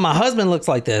this? Oh, my husband looks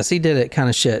like this. He did it kind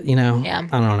of shit, you know? Yeah.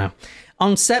 I don't know.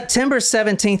 On September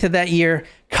 17th of that year,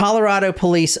 Colorado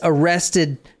police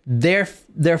arrested their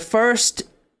first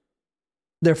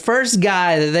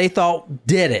guy that they thought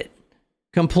did it.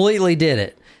 Completely did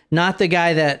it. Not the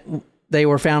guy that they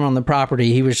were found on the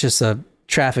property. He was just a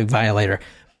traffic violator.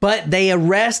 But they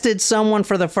arrested someone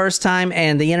for the first time,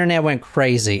 and the internet went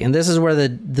crazy. And this is where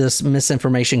this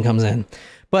misinformation comes in.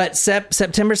 But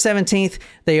September 17th,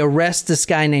 they arrest this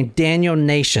guy named Daniel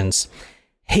Nations.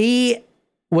 He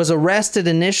was arrested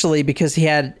initially because he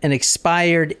had an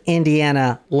expired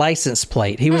Indiana license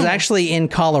plate. He was actually in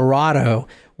Colorado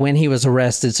when he was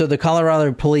arrested. So the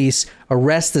Colorado police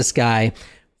arrest this guy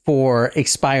for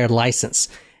expired license.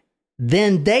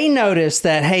 Then they noticed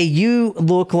that, hey, you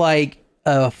look like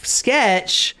a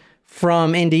sketch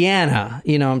from Indiana,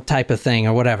 type of thing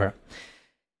or whatever.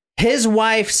 His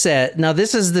wife said, now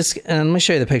this is this, let me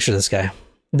show you the picture of this guy.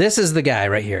 This is the guy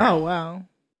right here. Oh, wow.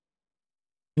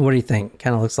 What do you think?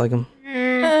 Kind of looks like him?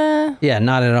 Yeah,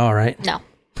 not at all, right? No.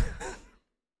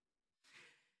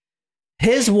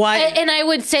 His wife... And I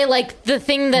would say, like, the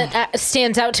thing that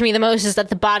stands out to me the most is that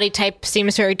the body type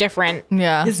seems very different.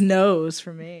 Yeah. His nose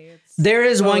for me. There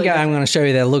is one guy I'm going to show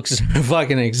you that looks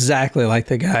fucking exactly like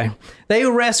the guy. They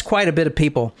arrest quite a bit of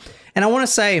people. And I want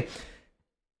to say,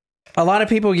 a lot of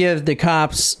people give the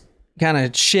cops kind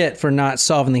of shit for not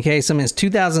solving the case. I mean, it's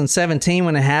 2017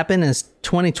 when it happened. It's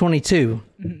 2022.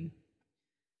 Mm-hmm.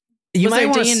 You Was there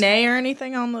might DNA or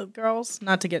anything on the girls?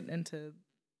 Not to get into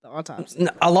the autopsy.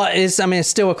 A lot is, I mean, it's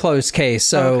still a closed case.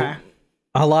 So Okay.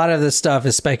 a lot of the stuff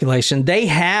is speculation. They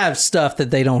have stuff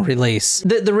that they don't release.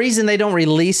 The reason they don't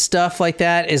release stuff like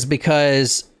that is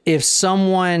because if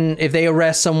they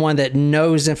arrest someone that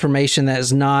knows information that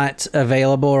is not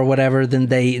available or whatever, then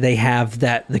they have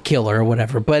the killer or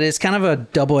whatever. But it's kind of a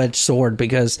double-edged sword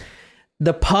because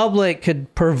the public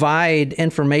could provide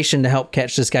information to help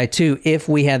catch this guy too if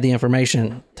we had the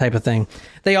information type of thing.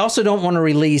 They also don't want to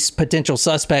release potential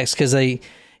suspects because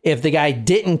if the guy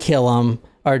didn't kill him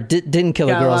or didn't kill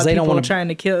the girls, they don't want to trying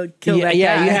to kill that guy.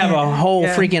 Yeah, you have a whole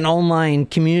freaking online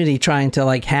community trying to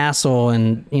like hassle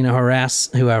and harass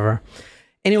whoever.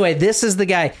 Anyway, this is the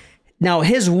guy. Now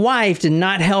his wife did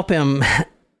not help him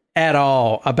at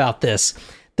all about this.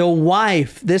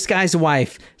 This guy's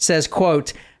wife says,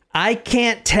 quote, "I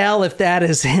can't tell if that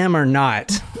is him or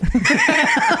not."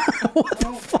 What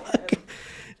the fuck?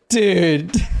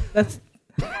 Dude.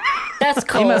 That's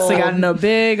cool. He must have gotten a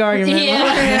big argument.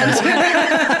 Yeah.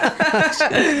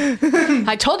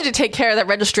 I told you to take care of that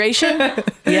registration.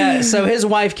 Yeah, so his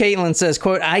wife, Caitlin, says,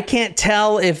 quote, "I can't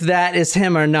tell if that is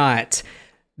him or not."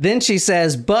 Then she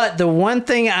says, "But the one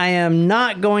thing I am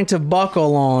not going to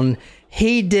buckle on,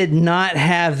 he did not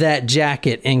have that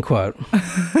jacket," end quote.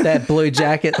 That blue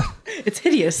jacket. It's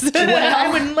hideous. I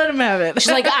wouldn't let him have it.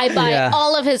 She's like, I buy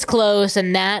all of his clothes,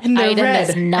 and that And they're item red.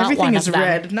 is not Everything one is of them.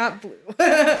 red, not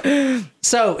blue.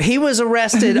 So he was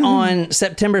arrested on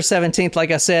September 17th.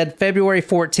 Like I said, February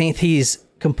 14th, he's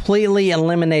completely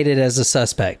eliminated as a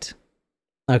suspect.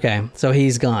 Okay, so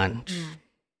he's gone.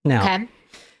 Now, Okay.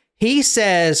 he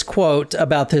says, quote,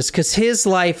 about this, because his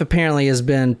life apparently has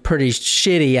been pretty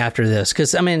shitty after this.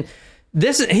 Because, I mean,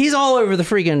 he's all over the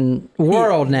freaking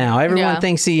world now. Everyone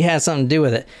thinks he has something to do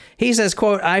with it. He says,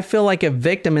 quote, "I feel like a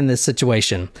victim in this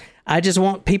situation. I just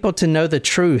want people to know the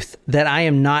truth, that I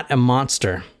am not a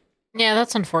monster." Yeah,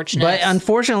 that's unfortunate. But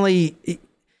unfortunately,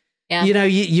 yeah.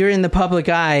 you're in the public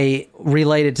eye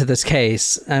related to this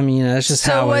case. I mean, that's just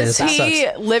how it is. So was he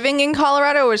living in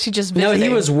Colorado or was he just visiting? No,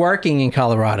 he was working in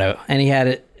Colorado and he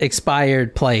had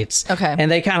expired plates. Okay. And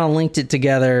they kind of linked it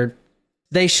together.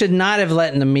 They should not have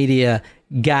let the media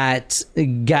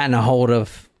gotten a hold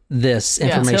of this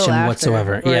information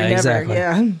whatsoever. Yeah, exactly.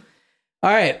 Yeah.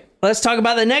 All right. Let's talk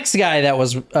about the next guy that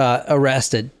was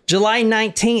arrested. July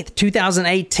 19th,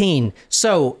 2018.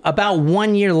 So about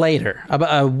 1 year later,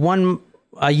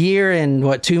 a year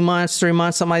and 2 months, 3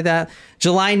 months, something like that.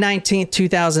 July 19th,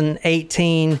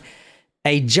 2018,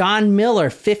 a John Miller,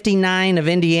 59 of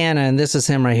Indiana. And this is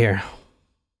him right here.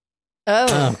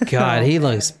 Oh God, he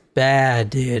looks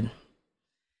bad, dude.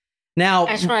 Now,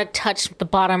 I just want to touch the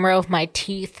bottom row of my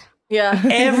teeth. Yeah.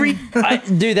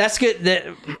 Dude, that's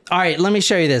good. All right, let me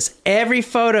show you this. Every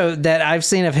photo that I've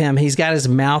seen of him, he's got his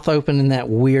mouth open in that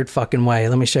weird fucking way.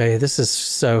 Let me show you. This is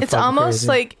so It's fucking almost crazy.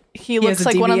 like he looks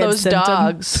like one of those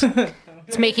dogs.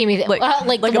 It's making me like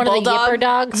Like one a of the bulldog? Yipper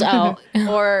dogs. Oh,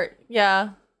 Or,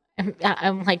 yeah.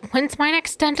 I'm like, when's my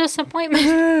next dentist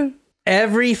appointment?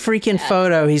 Every freaking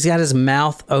photo, he's got his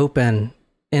mouth open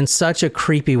in such a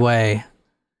creepy way.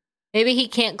 Maybe he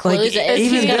can't close Like, it.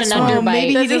 even He's got this an one, underbite.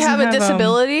 maybe Does he doesn't have a have,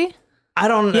 disability? I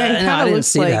don't know. Yeah, he No, kinda I didn't looks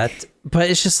see like- that. But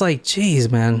it's just like, geez,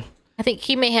 man. I think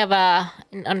he may have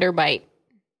an underbite.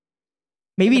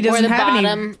 Maybe he Or doesn't the have any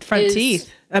bottom front is-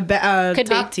 teeth. Could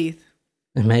Top be. teeth.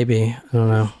 Maybe. I don't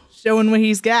know. Showing what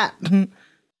he's got.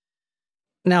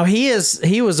 Now, he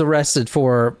was arrested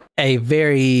for a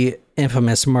very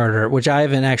infamous murder, which I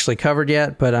haven't actually covered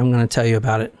yet, but I'm going to tell you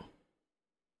about it.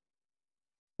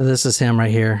 So this is him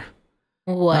right here.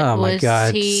 What Oh my was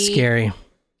God, he? scary.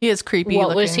 He is creepy What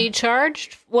looking. was he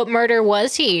charged? What murder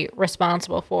was he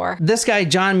responsible for? This guy,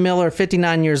 John Miller,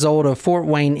 59 years old, of Fort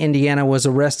Wayne, Indiana, was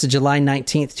arrested July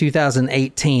 19th,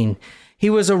 2018.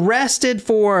 He was arrested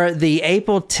for the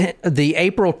April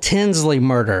Tinsley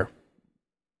murder,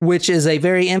 which is a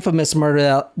very infamous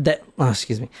murder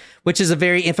which is a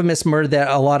very infamous murder that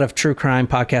a lot of true crime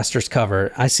podcasters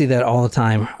cover. I see that all the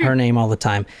time, her name all the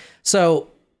time. So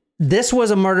this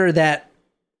was a murder that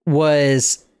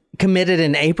was committed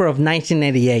in April of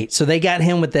 1988. So they got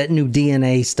him with that new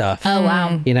DNA stuff. Oh,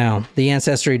 wow. You know, the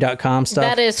Ancestry.com stuff.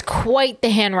 That is quite the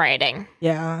handwriting.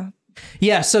 Yeah.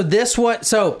 Yeah, so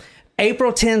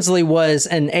April Tinsley was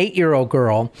an 8-year-old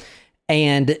girl,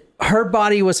 and her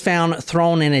body was found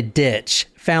thrown in a ditch.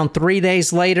 Found 3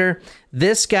 days later.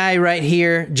 This guy right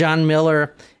here, John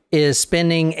Miller, is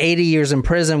spending 80 years in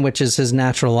prison, which is his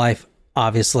natural life,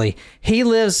 obviously. He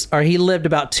lived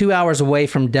about 2 hours away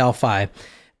from Delphi.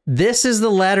 This is the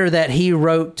letter that he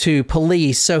wrote to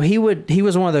police. So he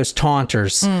was one of those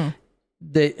taunters. In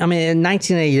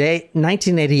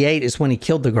 1988 is when he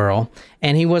killed the girl,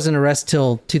 and he wasn't arrested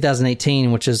till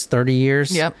 2018, which is 30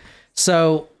 years. Yep.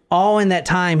 So all in that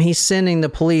time, he's sending the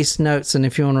police notes. And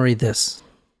if you want to read this.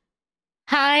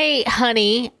 Hi,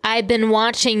 honey. I've been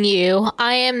watching you.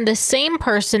 I am the same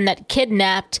person that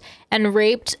kidnapped and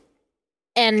raped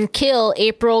and killed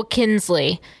April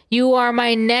Kinsley. You are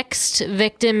my next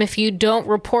victim if you don't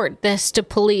report this to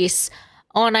police.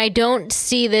 And I don't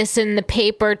see this in the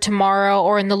paper tomorrow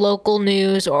or in the local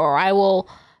news, or I will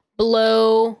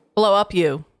blow up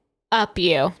you. There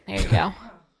you go.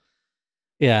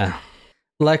 Yeah.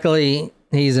 Luckily,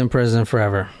 he's in prison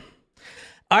forever.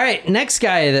 All right, next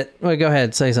guy go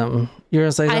ahead, say something. You're going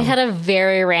to say something? I had a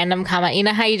very random comment. You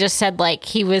know how you just said, like,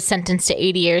 he was sentenced to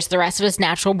 80 years, the rest of his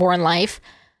natural born life?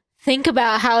 Think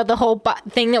about how the whole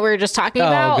thing that we were just talking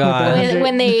about, God.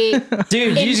 when they,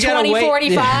 dude, in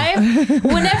 2045,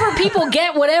 whenever people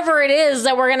get whatever it is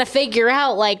that we're going to figure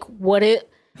out, like, do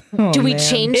we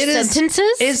change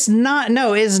sentences? It's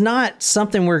not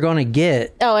something we're going to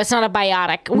get. Oh, it's not a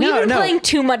biotic. We've been playing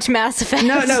too much Mass Effect.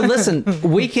 No, listen,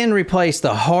 we can replace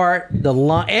the heart, the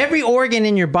lung, every organ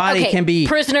in your body can be...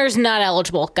 Prisoners not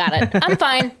eligible. Got it. I'm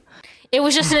fine. It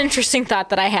was just an interesting thought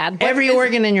that I had. Every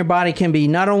organ in your body can be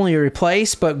not only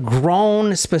replaced, but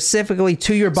grown specifically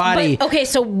to your body. But, okay,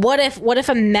 so what if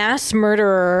a mass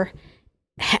murderer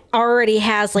already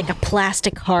has like a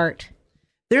plastic heart?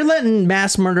 They're letting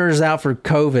mass murderers out for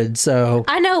COVID, so...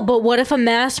 I know, but what if a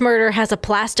mass murderer has a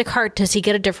plastic heart? Does he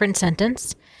get a different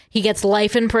sentence? He gets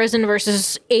life in prison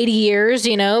versus 80 years,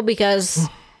 because...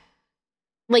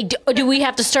 Like, do we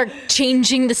have to start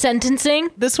changing the sentencing?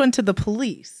 This went to the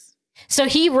police. So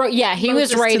he wrote, he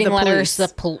was writing letters to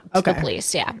the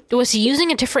police, yeah. Was he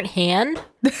using a different hand?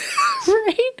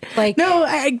 Right? Like, no,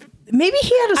 maybe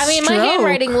he had a stroke. I mean, my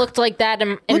handwriting looked like that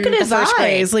in Look at the his first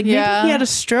eyes. grade. Like, maybe he had a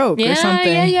stroke or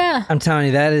something. Yeah. I'm telling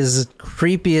you, that is the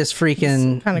creepiest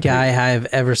freaking guy I've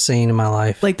ever seen in my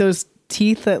life. Like those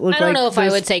teeth that look like... I don't know if I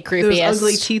would say creepiest. Those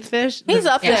ugly teeth fish. He's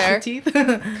up there. Teeth.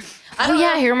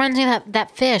 He reminds me of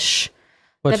that fish.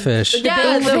 What fish?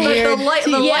 The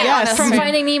light from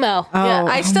Finding Nemo. Oh. Yeah,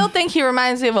 I still think he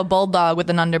reminds me of a bulldog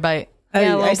with an underbite.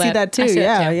 I see that too.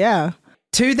 Yeah.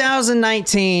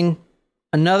 2019,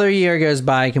 another year goes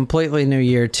by, completely new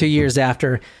year, 2 years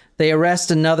after. They arrest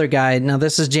another guy. Now,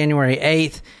 this is January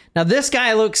 8th. Now, this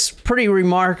guy looks pretty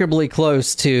remarkably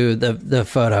close to the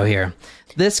photo here.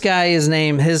 This guy is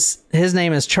named, his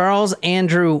name is Charles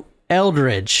Andrew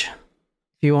Eldridge.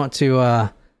 If you want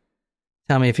to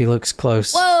tell me if he looks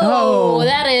close. Whoa,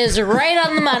 that is right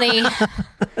on the money.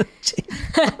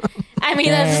 I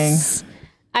mean,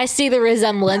 I see the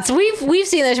resemblance. We've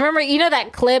seen this. Remember,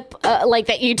 that clip, like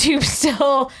that YouTube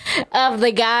still of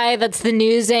the guy that's the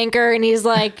news anchor, and he's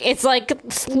like, it's like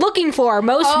looking for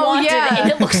most wanted,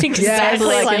 and it looks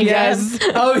exactly like him. Yes.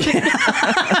 Oh yeah.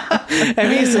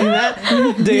 Have you seen that,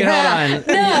 dude? Hold on.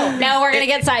 No, we're gonna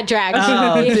get sidetracked. You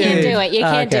can't do it. You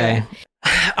can't do it.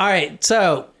 All right,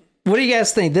 so what do you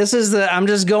guys think? This is I'm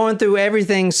just going through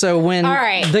everything. So when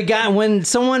when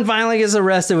someone finally gets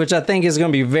arrested, which I think is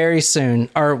going to be very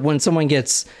soon, or when someone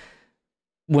gets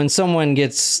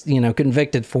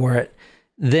convicted for it,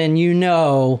 then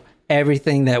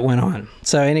everything that went on.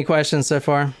 So any questions so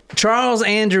far? Charles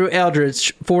Andrew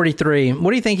Eldridge, 43.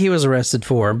 What do you think he was arrested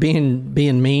for?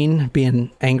 Being mean, being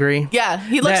angry? Yeah,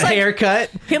 he looks that haircut.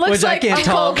 He looks which like I can't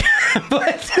talk,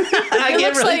 but I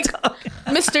can't really talk.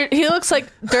 He looks like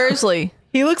Dursley.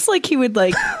 He looks like he would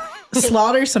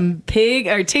slaughter some pig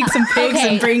or take some pigs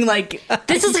and bring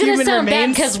this is gonna sound bad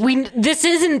because this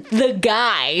isn't the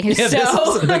guy. Yeah, this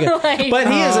isn't the guy.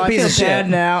 But he is a piece of shit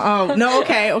now. Oh no,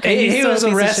 okay. He was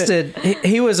arrested.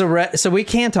 He was arrested. So we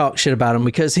can't talk shit about him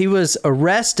because he was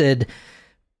arrested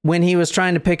when he was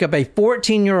trying to pick up a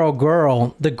 14-year-old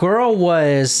girl. The girl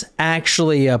was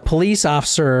actually a police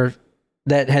officer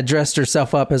that had dressed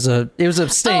herself up as it was a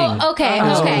sting. Oh,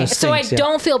 okay. So I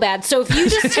don't feel bad. So if you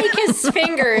just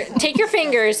take your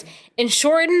fingers and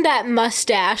shorten that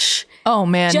mustache. Oh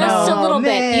man, just a little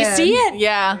bit. You see it?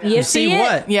 Yeah. You see it?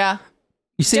 What? Yeah.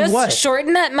 You see just what?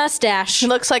 Shorten that mustache. He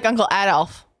looks like Uncle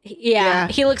Adolf. Yeah.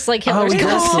 He looks like Hitler. Oh, he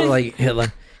does look like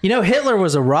Hitler. You know, Hitler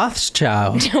was a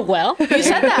Rothschild. Well, You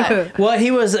said that. Well, he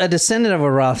was a descendant of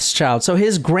a Rothschild. So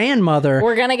his grandmother.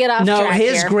 we're gonna get off track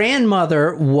his here.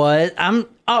 grandmother was.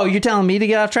 Oh, you're telling me to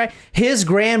get off track? His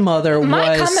grandmother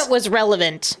My comment was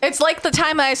relevant. It's like the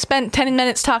time I spent 10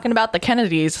 minutes talking about the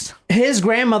Kennedys. His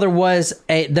grandmother was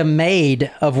the maid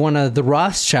of one of the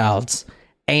Rothschilds,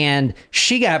 and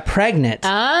she got pregnant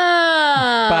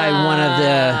by one of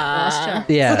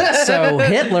the. Yeah. So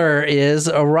Hitler is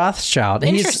a Rothschild.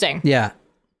 Interesting. Yeah.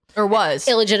 Or was.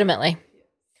 Illegitimately.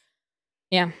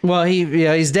 Yeah. Well,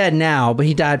 he's dead now, but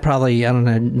he died probably, I don't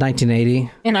know,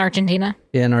 1980. In Argentina.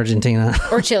 Yeah, in Argentina.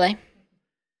 Or Chile.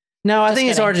 No, I think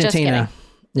it's kidding, just Argentina.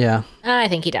 Yeah. I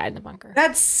think he died in the bunker.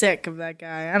 That's sick of that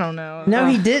guy. I don't know. No,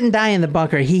 he didn't die in the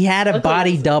bunker. He had a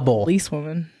body double. Police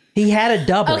woman. He had a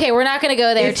double. Okay, we're not going to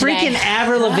go there If today. freaking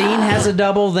Avril Lavigne has a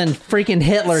double, then freaking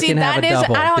Hitler See, can have that a is,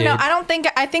 double. I don't know.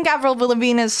 dude. I think Avril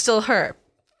Lavigne is still her.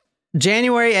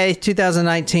 January 8th,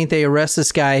 2019, they arrest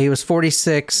this guy. He was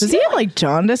 46. Does he have like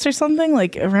jaundice or something?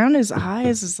 Like around his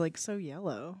eyes is like so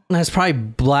yellow. That's probably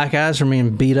black eyes from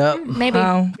being beat up. Maybe.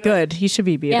 Oh, good. He should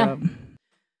be beat Yeah. up.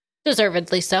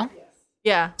 Deservedly so.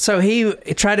 Yeah. So he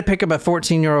tried to pick up a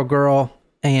 14-year-old girl,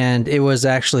 and it was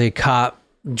actually a cop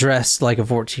dressed like a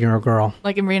 14-year-old girl.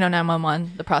 Like in Reno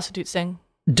 911, the prostitute sing.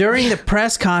 During the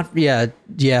press conference,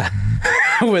 yeah.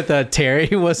 With Terry,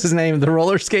 what's his name? The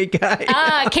roller skate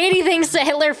guy. Katie thinks that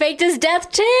Hitler faked his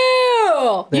death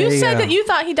too. There You said go. that you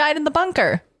thought he died in the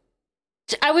bunker.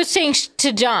 I was saying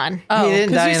to John. Oh,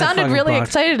 didn't die because you in the sounded fucking really bunker.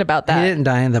 excited about He that. didn't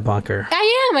die in the bunker.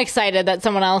 I am excited that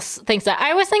someone else thinks that.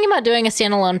 I was thinking about doing a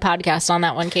standalone podcast on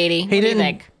that one, Katie. What do you He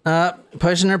think? didn't.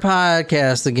 Pushing her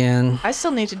podcast again. I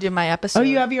still need to do my episode. Oh,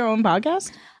 you have your own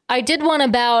podcast? I did one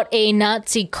about a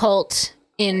Nazi cult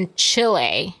in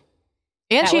Chile.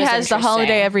 And That she was has the interesting.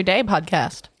 Holiday Everyday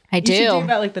podcast. I You should do do.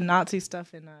 about like the Nazi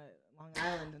stuff in Long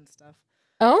Island and stuff.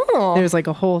 Oh. There's like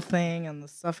a whole thing on the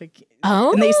Suffolk.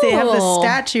 Oh. And they have this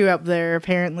statue up there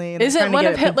apparently. and they're trying Isn't to one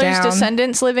get of it put Hitler's down.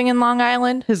 descendants living in Long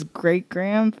Island? His great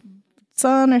grandson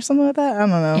or something like that? I don't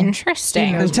know.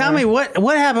 Interesting. And tell me what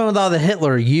happened with all the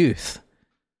Hitler youth?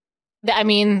 I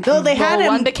mean, Though they had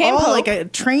one him became all Pope. like a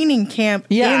training camp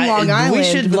in Long Island we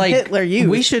should with like Hitler youth.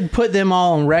 we should put them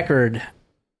all on record.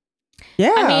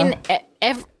 Yeah. I mean,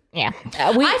 yeah.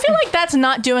 I feel like that's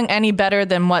not doing any better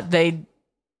than what they.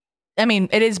 I mean,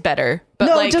 it is better, but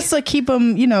no, like, just like keep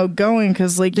them, going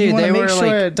because like Dude, you want they to make were, sure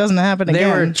like- it doesn't happen They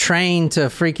again. were trained to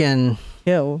freaking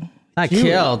kill, not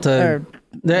kill to or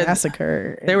they-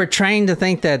 massacre. They were trained to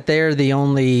think that they're the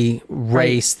only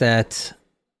race that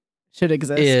should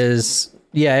exist. is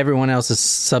everyone else is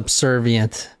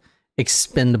subservient,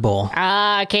 expendable.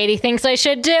 Katie thinks I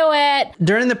should do it.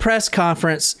 During the press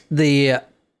conference, the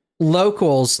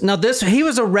locals, he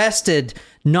was arrested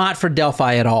not for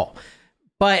Delphi at all,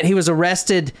 but he was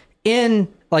arrested in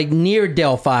like near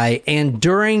Delphi. And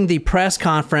during the press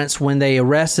conference, when they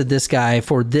arrested this guy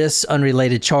for this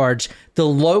unrelated charge, the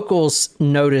locals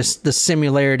noticed the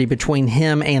similarity between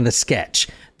him and the sketch.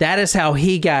 That is how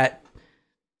he got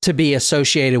to be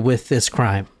associated with this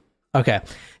crime. Okay.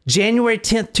 January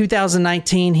 10th,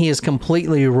 2019, he is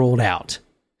completely ruled out.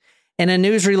 In a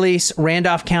news release,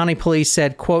 Randolph County Police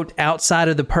said, quote, outside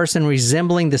of the person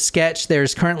resembling the sketch, there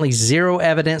is currently zero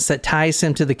evidence that ties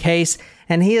him to the case,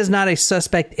 and he is not a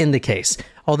suspect in the case.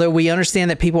 Although we understand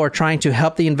that people are trying to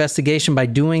help the investigation by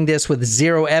doing this with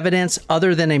zero evidence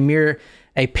other than a mere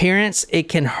appearance, it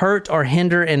can hurt or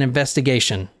hinder an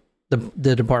investigation,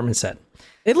 the department said.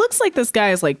 It looks like this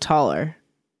guy is like taller.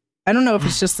 I don't know if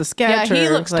it's just the sketch. yeah, he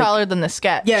or looks like, taller than the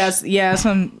sketch. Yes,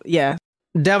 yeah.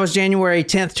 That was January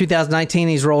 10th, 2019.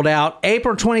 He's rolled out.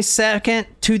 April 22nd,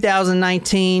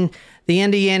 2019, the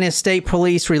Indiana State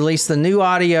Police released the new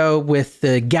audio with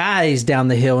the guys down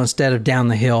the hill instead of down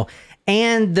the hill,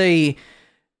 and the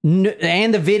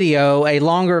video, a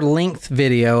longer length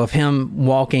video of him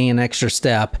walking an extra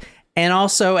step, and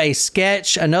also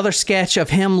another sketch of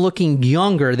him looking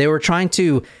younger. They were trying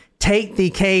to take the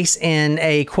case in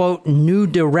a, quote, new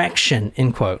direction,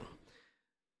 end quote.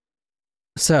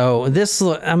 So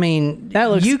that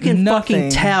looks you can nothing.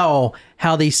 fucking tell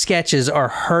how these sketches are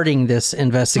hurting this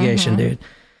investigation, dude.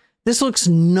 This looks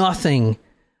nothing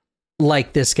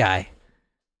like this guy.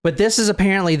 But this is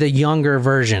apparently the younger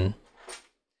version.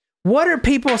 What are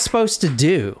people supposed to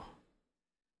do?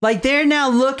 Like, they're now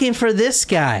looking for this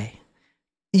guy.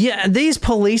 Yeah, these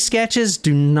police sketches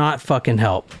do not fucking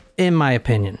help, in my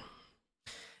opinion.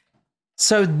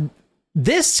 So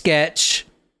this sketch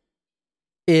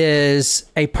is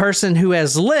a person who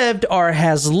has lived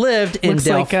in Looks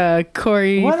Delphi. like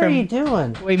Corey What are from you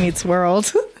doing? Boy Meets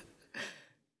World.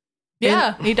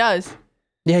 Yeah, he does.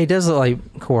 Yeah, he does look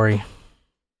like Corey.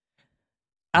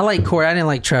 I like Corey. I didn't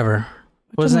like Trevor.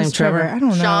 What's his name? Trevor? I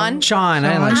don't know. Sean.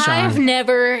 I didn't like Sean. I've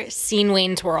never seen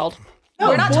Wayne's World.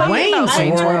 We're not talking about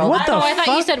Wayne's World. What the I thought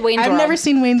you said Wayne's World. I've never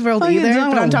seen Wayne's World Fucking either, talking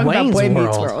but I'm about talking Wayne's about Boy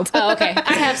Meets World. World. Oh, okay.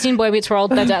 I have seen Boy Meets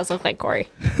World. That does look like Corey.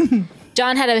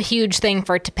 John had a huge thing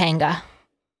for Topanga.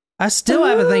 I still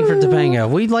have a thing for Topanga.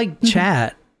 We like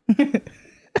chat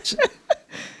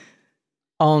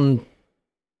on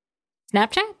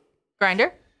Snapchat?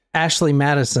 Grinder. Ashley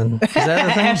Madison. Is that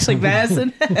the thing? Ashley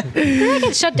Madison. I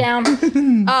get shut down.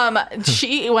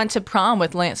 She went to prom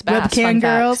with Lance Bass. Webcam Fun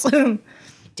fact. girls.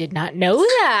 Did not know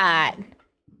that.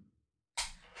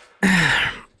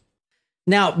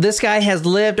 Now, this guy has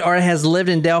lived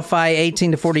in Delphi,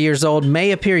 18 to 40 years old,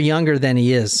 may appear younger than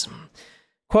he is.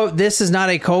 Quote, "This is not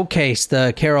a cold case,"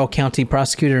 the Carroll County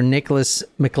prosecutor Nicholas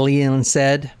McLean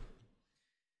said.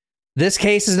 "This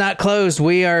case is not closed.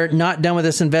 We are not done with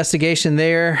this investigation.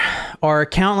 There are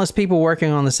countless people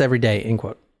working on this every day," end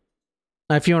quote.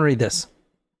 Now, if you want to read this.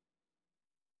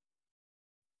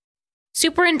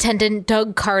 Superintendent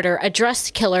Doug Carter addressed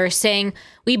the killer, saying,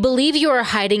 "We believe you are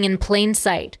hiding in plain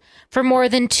sight. For more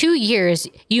than 2 years,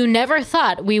 you never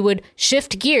thought we would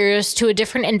shift gears to a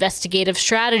different investigative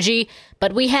strategy,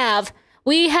 but we have.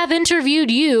 We have interviewed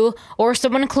you or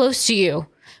someone close to you.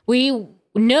 We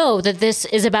know that this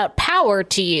is about power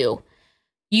to you.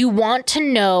 You want to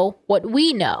know what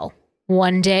we know.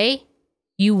 One day,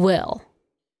 you will."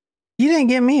 You didn't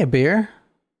get me a beer.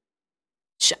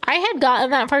 I had gotten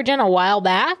that for Jen a while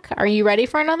back. Are you ready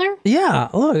for another? Yeah,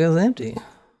 look, it was empty.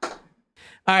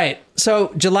 All right,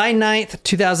 so July 9th,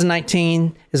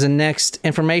 2019 is the next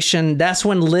information. That's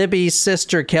when Libby's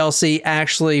sister, Kelsi,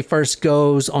 actually first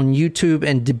goes on YouTube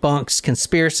and debunks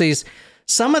conspiracies.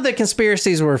 Some of the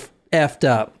conspiracies were effed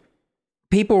up.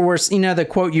 People were, the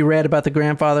quote you read about the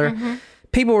grandfather? Mm-hmm.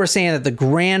 People were saying that the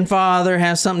grandfather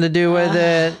has something to do with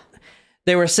it.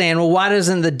 They were saying, well, why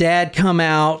doesn't the dad come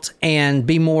out and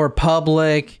be more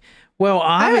public? Well,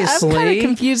 obviously, I'm kind of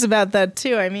confused about that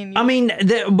too.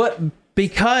 But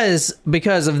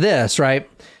because of this, right?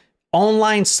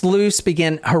 Online sleuths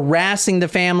began harassing the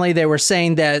family. They were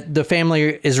saying that the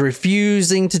family is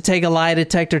refusing to take a lie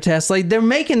detector test. Like, they're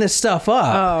making this stuff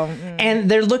up. And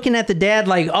they're looking at the dad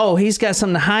like, oh, he's got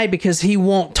something to hide because he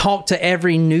won't talk to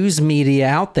every news media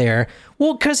out there.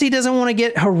 Well, because he doesn't want to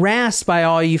get harassed by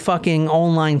all you fucking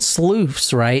online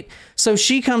sleuths, right? So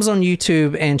she comes on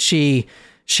YouTube and she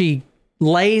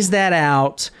lays that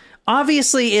out.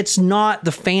 Obviously, it's not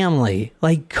the family.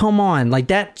 Like, come on. Like,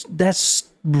 that's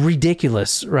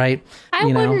ridiculous, right? I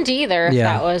wouldn't either if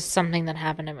that was something that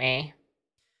happened to me.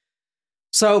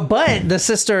 So, but the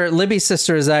sister, Libby's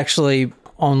sister, is actually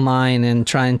online and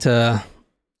trying to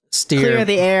clear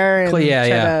the air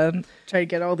and try to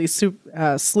get all these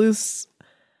sleuths.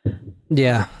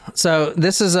 Yeah. So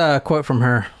this is a quote from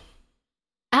her.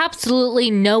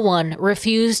 "Absolutely no one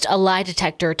refused a lie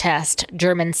detector test,"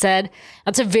 German said.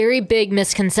 "That's a very big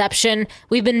misconception.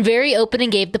 We've been very open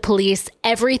and gave the police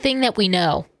everything that we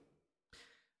know."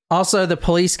 Also, the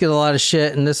police get a lot of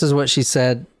shit, and this is what she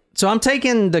said. So I'm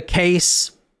taking the case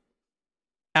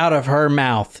out of her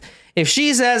mouth. If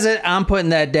she says it, I'm putting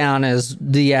that down as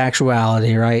the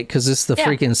actuality, right? Because it's the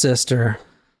freaking sister.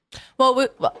 Well,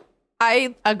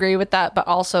 I agree with that, but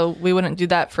also we wouldn't do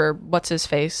that for what's his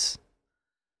face?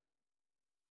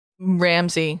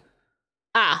 Ramsey.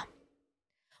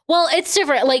 Well, it's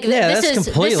different. Like, this is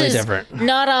completely different.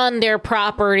 Not on their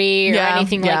property or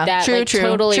anything like that. True, like,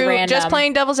 totally random. Just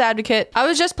playing devil's advocate. I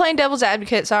was just playing devil's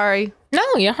advocate. Sorry. No,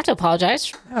 you don't have to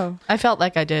apologize. Oh, I felt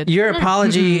like I did. Your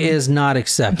apology is not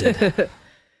accepted.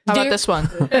 How about this one?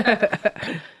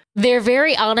 They're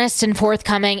very honest and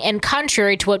forthcoming, and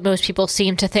contrary to what most people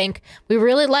seem to think, we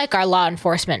really like our law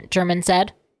enforcement, German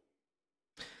said.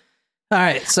 All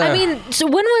right, so so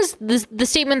when was the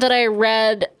statement that I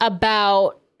read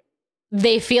about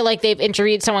they feel like they've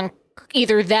interviewed someone,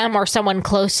 either them or someone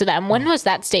close to them? When was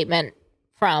that statement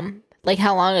from? Like,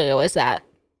 how long ago was that?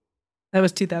 That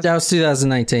was 2000. That was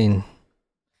 2019.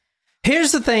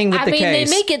 Here's the thing with the case.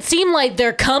 They make it seem like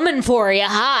they're coming for you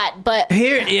hot, but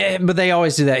but they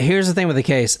always do that. Here's the thing with the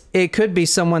case. It could be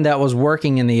someone that was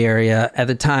working in the area at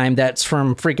the time that's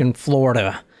from freaking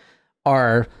Florida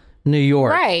or New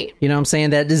York. Right. You know what I'm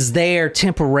saying? That is there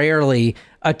temporarily,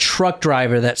 a truck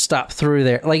driver that stopped through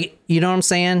there. Like, you know what I'm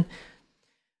saying?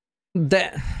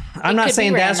 That I'm not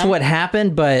saying that's what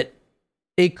happened, but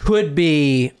it could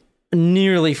be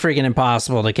nearly freaking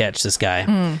impossible to catch this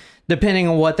guy. Depending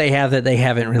on what they have that they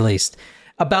haven't released.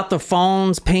 About the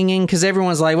phones pinging, because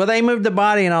everyone's like, well, they moved the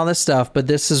body and all this stuff, but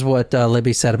this is what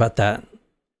Libby said about that.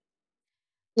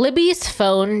 Libby's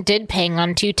phone did ping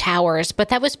on 2 towers, but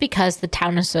that was because the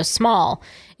town is so small.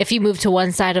 If you move to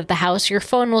one side of the house, your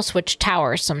phone will switch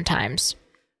towers sometimes.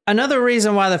 Another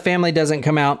reason why the family doesn't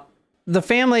come out, the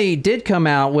family did come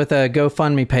out with a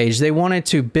GoFundMe page. They wanted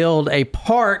to build a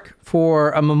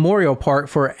memorial park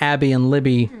for Abby and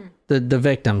Libby, the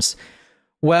victims.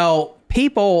 Well,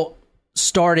 people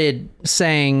started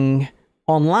saying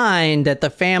online that the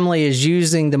family is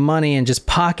using the money and just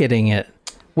pocketing it,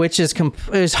 which is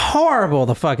horrible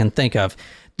to fucking think of.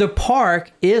 The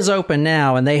park is open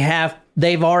now, and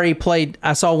they've already played.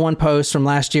 I saw one post from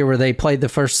last year where they played the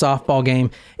first softball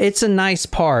game. It's a nice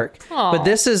park. Aww. But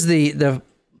this is the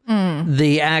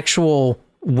actual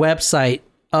website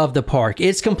of the park.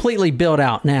 It's completely built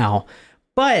out now,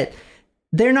 but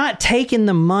they're not taking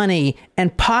the money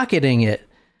and pocketing it.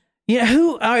 Yeah,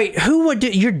 who would do?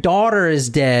 Your daughter is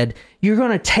dead. You're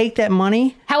going to take that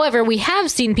money? However, we have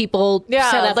seen people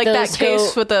set up like those that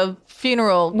case with the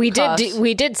funeral. We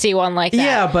did see one like that.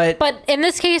 Yeah, but in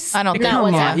this case, I don't think not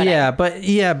what's happening.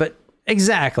 Yeah, but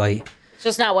exactly. It's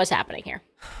just not what's happening here.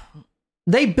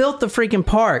 They built the freaking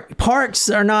park. Parks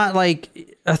are not like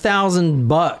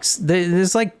 $1,000.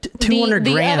 It's like $200 grand.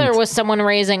 The other was someone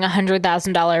raising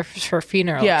 $100,000 for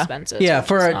funeral expenses. Yeah,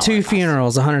 for 2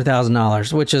 funerals,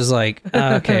 $100,000, which is like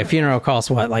okay. A funeral costs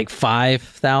what, like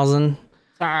 $5,000?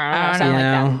 I don't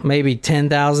know, maybe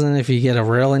 $10,000 if you get a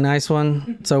really nice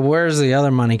one. So where's the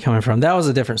other money coming from? That was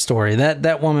a different story.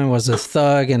 That woman was a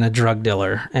thug and a drug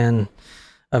dealer and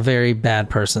a very bad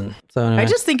person. So anyway. I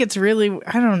just think it's really,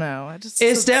 I don't know.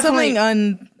 It's definitely I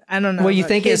don't know. Well, you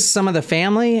think it's some of the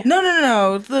family?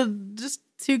 No. Just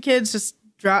 2 kids just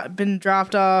been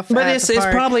dropped off. But it's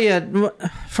probably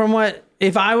from what,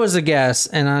 if I was a guess,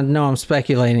 and I know I'm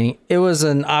speculating, it was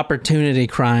an opportunity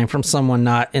crime from someone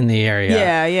not in the area.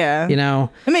 Yeah. You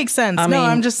know? It makes sense.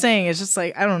 I'm just saying, it's just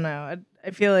like, I don't know.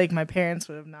 I feel like my parents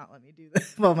would have not let me do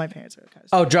this. Well, my parents were kind of...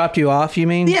 Oh, dropped you off, you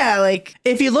mean? Yeah, like...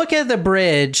 If you look at the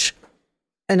bridge,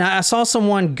 and I saw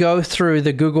someone go through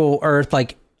the Google Earth,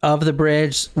 like, of the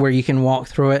bridge where you can walk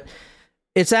through it.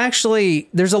 It's actually,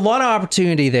 there's a lot of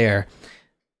opportunity there.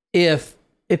 If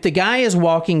the guy is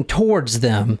walking towards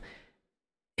them,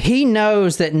 he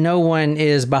knows that no one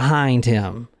is behind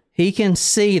him. He can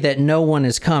see that no one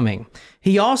is coming.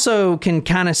 He also can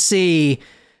kind of see,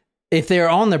 if they're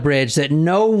on the bridge, that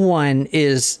no one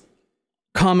is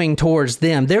coming towards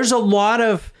them. There's a lot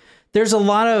of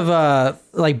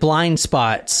like blind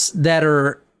spots that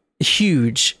are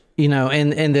huge, you know,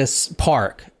 in this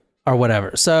park or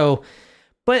whatever. So,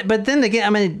 but then again, I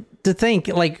mean, to think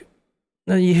like,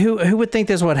 who would think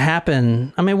this would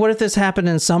happen? I mean, what if this happened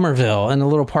in Somerville, in a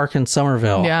little park in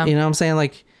Somerville? Yeah. You know what I'm saying?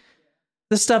 Like,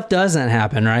 this stuff doesn't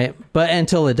happen, right? But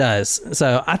until it does.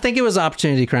 So I think it was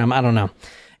opportunity crime. I don't know.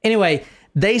 Anyway,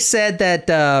 they said that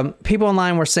people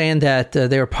online were saying that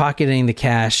they were pocketing the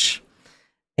cash.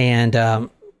 And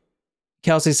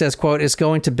Kelsi says, quote, "It's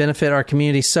going to benefit our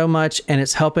community so much, and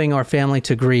it's helping our family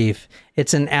to grieve.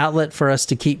 It's an outlet for us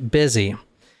to keep busy."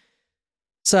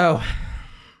 So,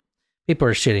 people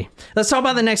are shitty. Let's talk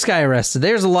about the next guy arrested.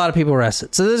 There's a lot of people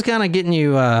arrested. So this is kind of getting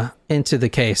you into the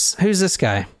case. Who's this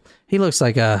guy? He looks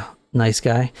like a nice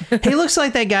guy. He looks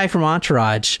like that guy from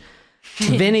Entourage.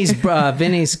 Vinny's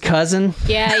cousin.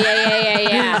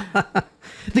 Yeah.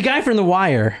 The guy from The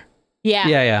Wire.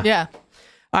 Yeah.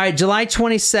 All right, July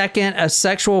 22nd, a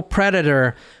sexual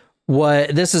predator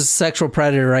this is a sexual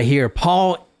predator right here.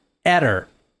 Paul Etter,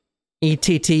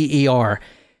 Etter.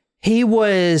 He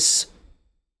was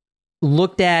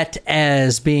looked at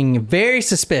as being very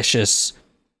suspicious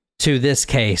to this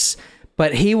case,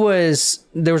 but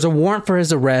there was a warrant for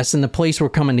his arrest and the police were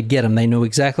coming to get him. They knew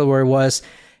exactly where he was.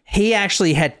 He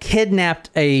actually had kidnapped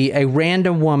a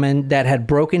random woman that had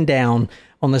broken down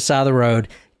on the side of the road,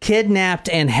 kidnapped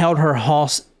and held her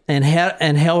hostage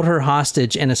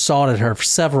and assaulted her for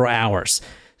several hours.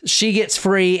 She gets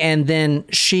free and then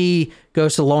she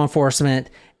goes to law enforcement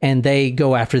and they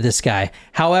go after this guy.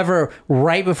 However,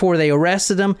 right before they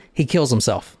arrested him, he kills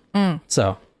himself.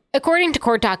 So, according to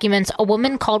court documents, a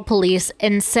woman called police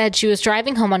and said she was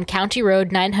driving home on County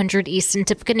Road 900 East in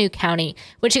Tippecanoe County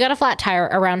when she got a flat tire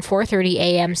around 4:30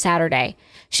 a.m. Saturday.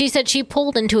 She said she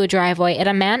pulled into a driveway and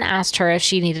a man asked her if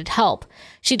she needed help.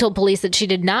 She told police that she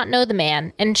did not know the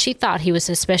man and she thought he was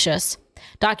suspicious.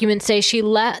 Documents say she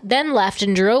then left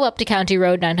and drove up to County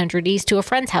Road 900 East to a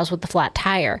friend's house with the flat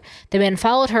tire. The man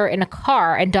followed her in a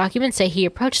car, and documents say he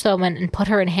approached the woman and put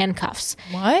her in handcuffs.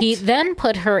 What? He then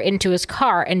put her into his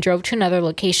car and drove to another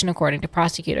location, according to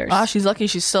prosecutors. Oh, she's lucky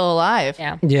she's still alive.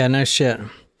 Yeah. Yeah, no shit.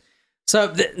 So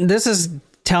this is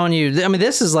telling you, I mean,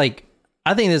 this is like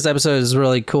I think this episode is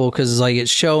really cool because like it's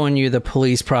showing you the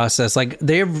police process. Like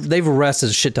they've arrested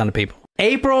a shit ton of people.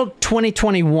 April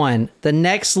 2021, the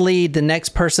next lead, the next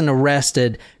person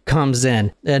arrested comes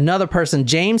in. Another person,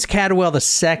 James Cadwell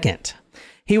II.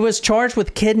 He was charged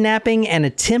with kidnapping and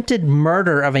attempted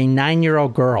murder of a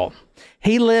 9-year-old girl.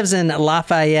 He lives in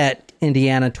Lafayette,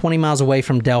 Indiana, 20 miles away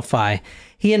from Delphi.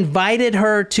 He invited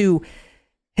her to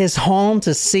his home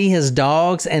to see his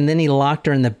dogs, and then he locked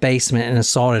her in the basement and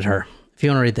assaulted her. If you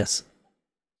want to read this.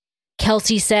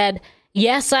 Kelsi said,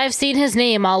 "Yes, I've seen his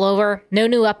name all over. No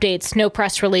new updates, no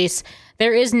press release.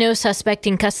 There is no suspect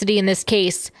in custody in this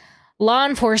case. Law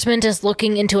enforcement is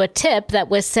looking into a tip that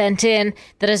was sent in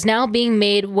that is now being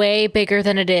made way bigger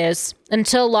than it is.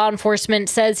 Until law enforcement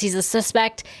says he's a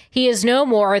suspect, he is no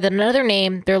more than another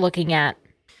name they're looking at."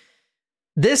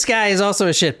 This guy is also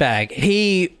a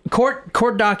shitbag.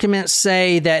 Court documents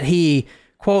say that he,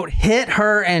 quote, hit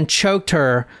her and choked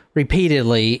her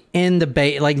repeatedly in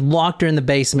the locked her in the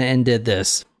basement and did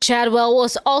this. Chadwell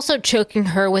was also choking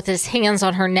her with his hands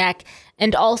on her neck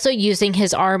and also using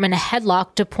his arm in a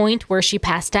headlock to point where she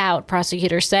passed out,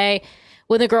 prosecutors say.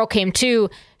 When the girl came to,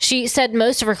 she said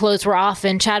most of her clothes were off,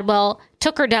 and Chadwell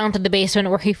took her down to the basement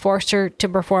where he forced her to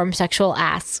perform sexual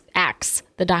acts,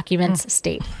 the documents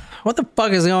state. What the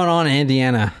fuck is going on in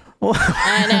Indiana?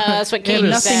 I know, that's what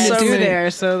Katie said. Nothing to do there,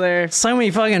 so they're... So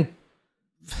many fucking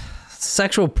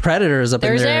sexual predators up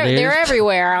in there, dude. They're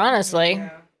everywhere, honestly. Yeah.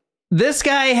 This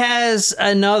guy has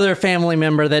another family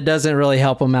member that doesn't really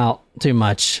help him out too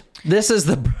much. This is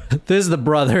the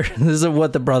brother. This is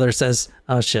what the brother says.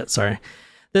 Oh shit, sorry.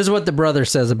 This is what the brother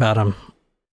says about him.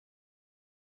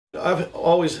 I've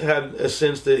always had a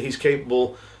sense that he's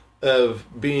capable of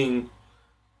being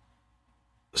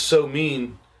so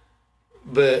mean,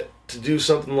 but to do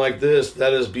something like this,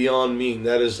 that is beyond mean.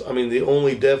 That is, I mean, the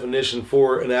only definition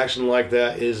for an action like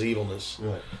that is evilness.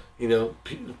 Right. You know,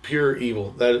 pure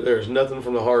evil. That there's nothing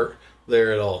from the heart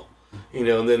there at all. You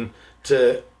know, and then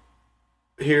to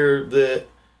hear that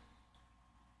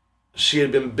she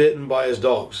had been bitten by his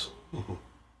dogs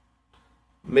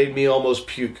made me almost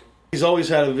puke. He's always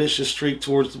had a vicious streak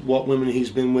towards what women he's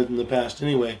been with in the past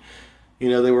anyway. You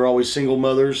know, they were always single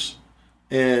mothers,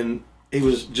 and he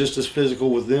was just as physical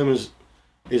with them as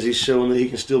he's shown that he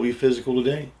can still be physical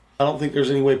today. I don't think there's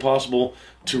any way possible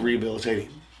to rehabilitate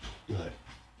him. Right.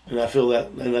 And I feel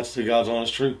that, and that's the God's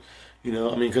honest truth. You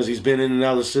know, I mean, because he's been in and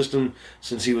out of the system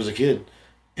since he was a kid.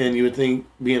 And you would think,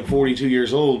 being 42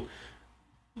 years old,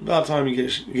 about time you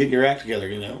get your act together,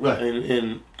 you know. Right.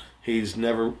 And he's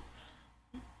never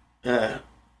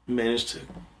managed to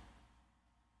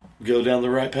go down the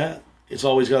right path. It's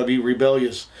always got to be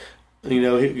rebellious. You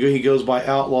know, he goes by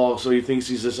outlaw, so he thinks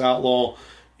he's this outlaw,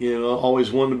 you know,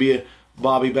 always wanting to be a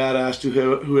Bobby badass to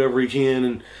whoever he can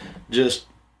and just,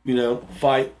 you know,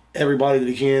 fight everybody that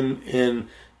he can. And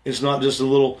it's not just a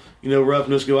little, you know,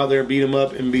 roughness, go out there, beat him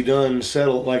up and be done and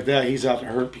settle it like that. He's out to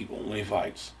hurt people when he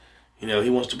fights. You know,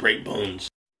 he wants to break bones.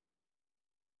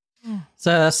 So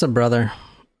that's the brother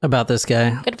about this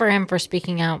guy. Good for him for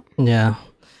speaking out. Yeah.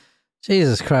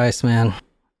 Jesus Christ, man.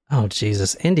 Oh,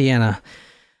 Jesus. Indiana.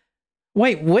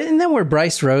 Wait, wasn't that where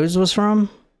Bryce Rose was from?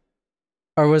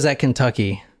 Or was that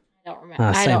Kentucky? I don't remember.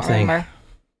 I don't remember.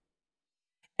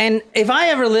 And if I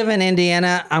ever live in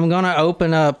Indiana, I'm going to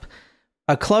open up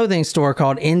a clothing store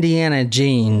called Indiana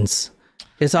Jeans.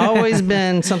 It's always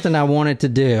been something I wanted to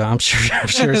do. I'm sure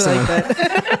like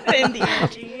that. Indiana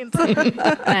Jeans.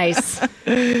 Nice.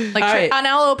 Like, right. And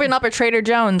I'll open up a Trader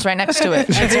Joe's right next to it.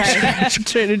 That's right.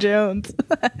 Trader Joe's.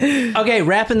 Okay,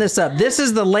 wrapping this up. This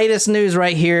is the latest news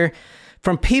right here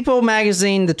from People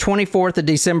magazine, the 24th of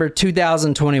December,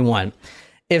 2021.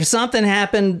 If something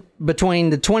happened between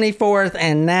the 24th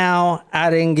and now, I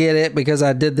didn't get it because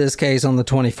I did this case on the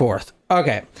 24th.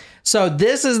 Okay, so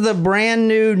this is the brand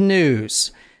new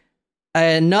news.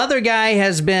 Another guy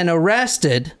has been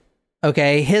arrested.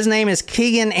 Okay, his name is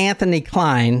Keegan Anthony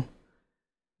Klein,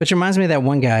 which reminds me of that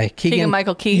one guy. Keegan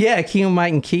Michael Keaton. Yeah, Keegan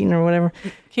Mike Keaton or whatever.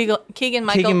 Keegan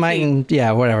Michael Keaton.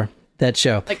 Yeah, whatever. That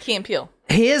show. Like Key and Peele.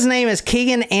 His name is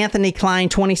Keegan Anthony Klein,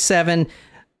 27.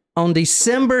 On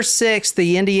December 6th,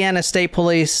 the Indiana State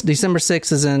Police, December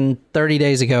 6th is in 30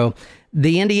 days ago,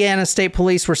 the Indiana State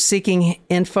Police were seeking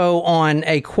info on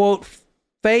a, quote,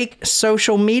 fake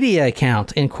social media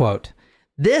account, end quote.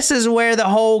 This is where the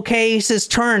whole case is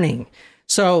turning.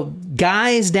 So,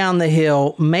 guys down the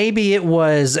hill, maybe it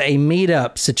was a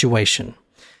meetup situation.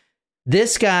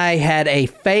 This guy had a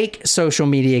fake social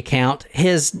media account.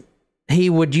 He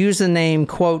would use the name,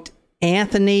 quote,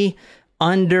 Anthony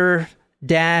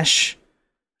 _shots,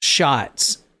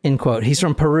 end quote. He's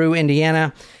from Peru,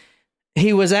 Indiana.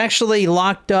 he was actually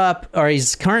locked up, or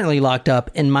he's currently locked up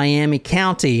in Miami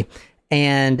County,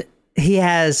 and he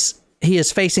is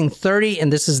facing 30,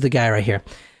 and this is the guy right here,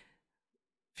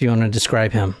 if you want to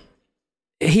describe him.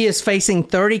 He is facing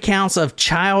 30 counts of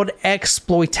child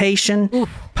exploitation,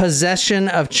 possession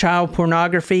of child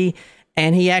pornography,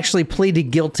 and he actually pleaded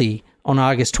guilty on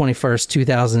August 21st,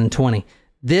 2020.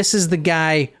 This is the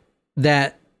guy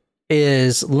that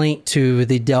is linked to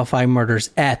the Delphi murders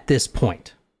at this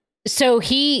point. So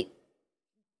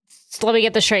let me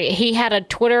get this straight. He had a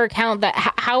Twitter account that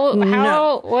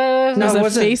No, it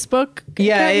was a Facebook.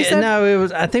 Yeah, account, it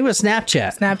was. I think it was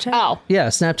Snapchat. Snapchat. Oh, Yeah,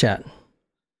 Snapchat.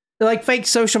 Like fake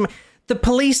social. The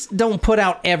police don't put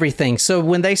out everything. So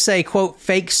when they say, quote,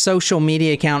 fake social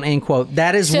media account, end quote,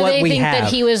 that is so what they we think have.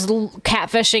 that he was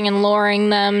catfishing and luring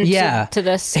them to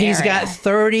this He's area. got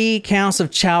 30 counts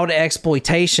of child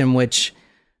exploitation, which,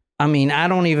 I mean,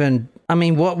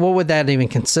 what would that even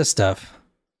consist of?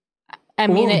 I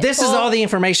mean, This is all the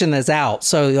information that's out.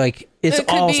 So, like, it's It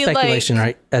could all be, speculation,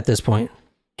 right, at this point.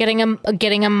 getting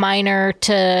a minor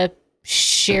to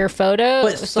share photos.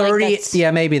 But So, 30, that's-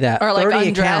 yeah, maybe that. Or like 30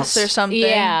 undress accounts. or something.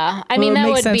 Yeah, I Well, mean it that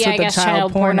makes would sense be, I with the guess, child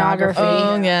child pornography.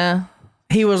 Oh, yeah.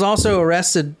 He was also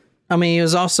arrested. I mean, he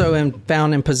was also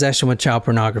found in possession with child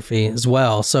pornography as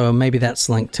well. So maybe that's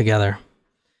linked together.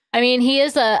 I mean, he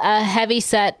is a heavy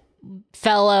set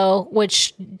fellow,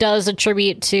 which does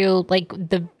attribute to like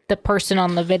the person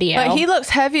on the video. But he looks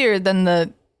heavier than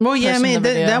the. Well, yeah, I person in mean, the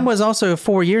video. that was also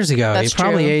 4 years ago. That's he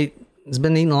probably true. he's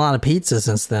been eating a lot of pizza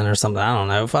since then or something. I don't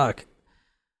know. Fuck.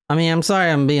 I mean, I'm sorry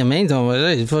I'm being mean to him,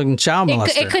 but he's a fucking child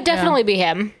molester. it could definitely be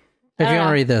him. if you want know.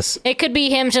 to read this. It could be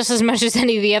him just as much as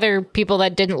any of the other people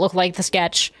that didn't look like the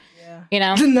sketch. Yeah. You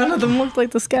know? None of them looked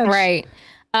like the sketch. Right.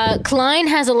 Klein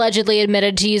has allegedly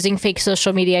admitted to using fake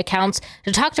social media accounts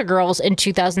to talk to girls in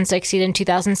 2016 and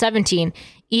 2017,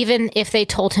 even if they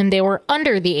told him they were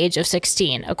under the age of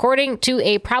 16, according to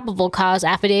a probable cause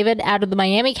affidavit out of the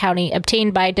Miami County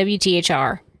obtained by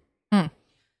WTHR.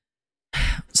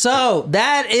 So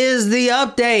that is the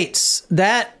updates.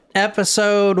 That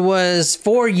episode was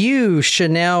for you,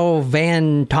 Chanel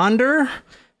Van Tonder,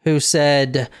 who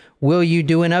said, will you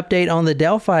do an update on the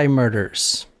Delphi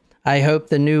murders? I hope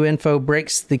the new info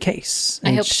breaks the case. I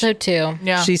And hope so too.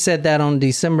 Yeah. She said that on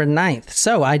December 9th.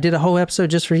 So I did a whole episode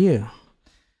just for you.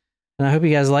 And I hope you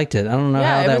guys liked it. I don't know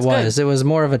Yeah, how it that was was. good. It was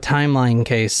more of a timeline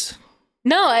case.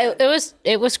 No,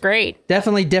 it was great.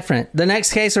 Definitely different. The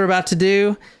next case we're about to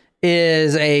do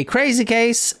is a crazy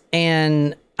case.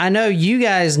 And I know you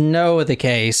guys know the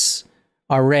case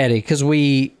already because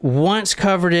we once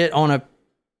covered it on a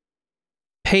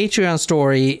Patreon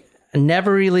story,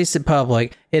 never released it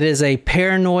public. It is a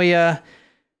paranoia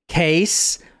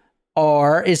case,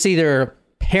 or it's either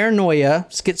paranoia,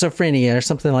 schizophrenia, or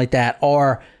something like that,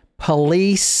 or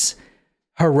police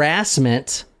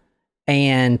harassment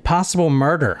and possible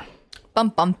murder. Bum,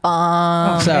 bum,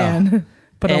 bum. So, Man.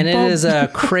 and it is a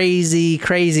crazy,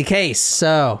 crazy case.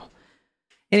 So,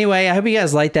 anyway, I hope you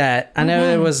guys like that. I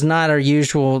know it was not our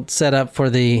usual setup for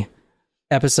the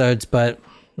episodes, but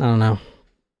I don't know.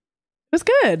 It was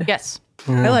good. Yes.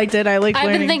 I liked it. I like I've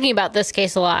learning. been thinking about this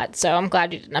case a lot, so I'm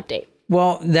glad you did an update.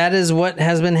 Well, that is what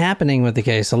has been happening with the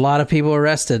case. A lot of people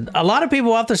arrested. A lot of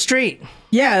people off the street.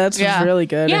 Yeah, that's Yeah. really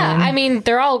good. Yeah, And I mean,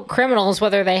 they're all criminals,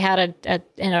 whether they had a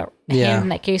hand in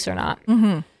that case or not.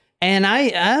 And I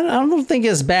don't think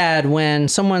it's bad when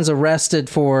someone's arrested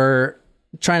for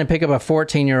trying to pick up a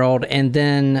 14-year-old and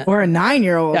then or a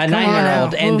 9-year-old. a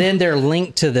 9-year-old, and then they're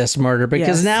linked to this murder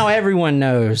because Yes. now everyone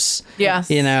knows.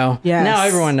 Yes. You know, Yes. now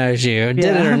everyone knows you did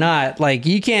it Yeah. or not. Like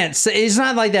you can't say, it's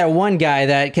not like that one guy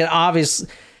that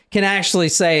can actually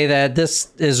say that this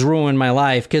has ruined my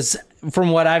life. Cause from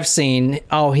what I've seen,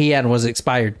 all he had was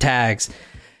expired tags.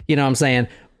 You know what I'm saying?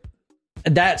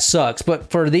 That sucks.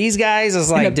 But for these guys, it's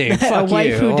like, dude, a fuck wife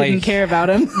you. who Like, didn't care about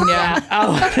him. Yeah.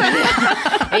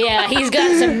 Yeah, he's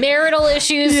got some marital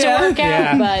issues to work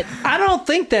Yeah. out, but I don't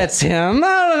think that's him.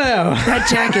 I don't know. That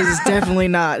jacket is definitely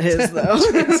not his, though.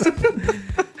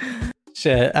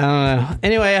 Shit, I don't know.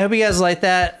 Anyway, I hope you guys like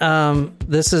that.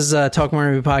 This is Talk More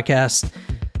Movie Podcast.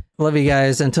 Love you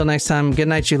guys. Until next time, good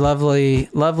night, you lovely,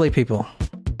 lovely people.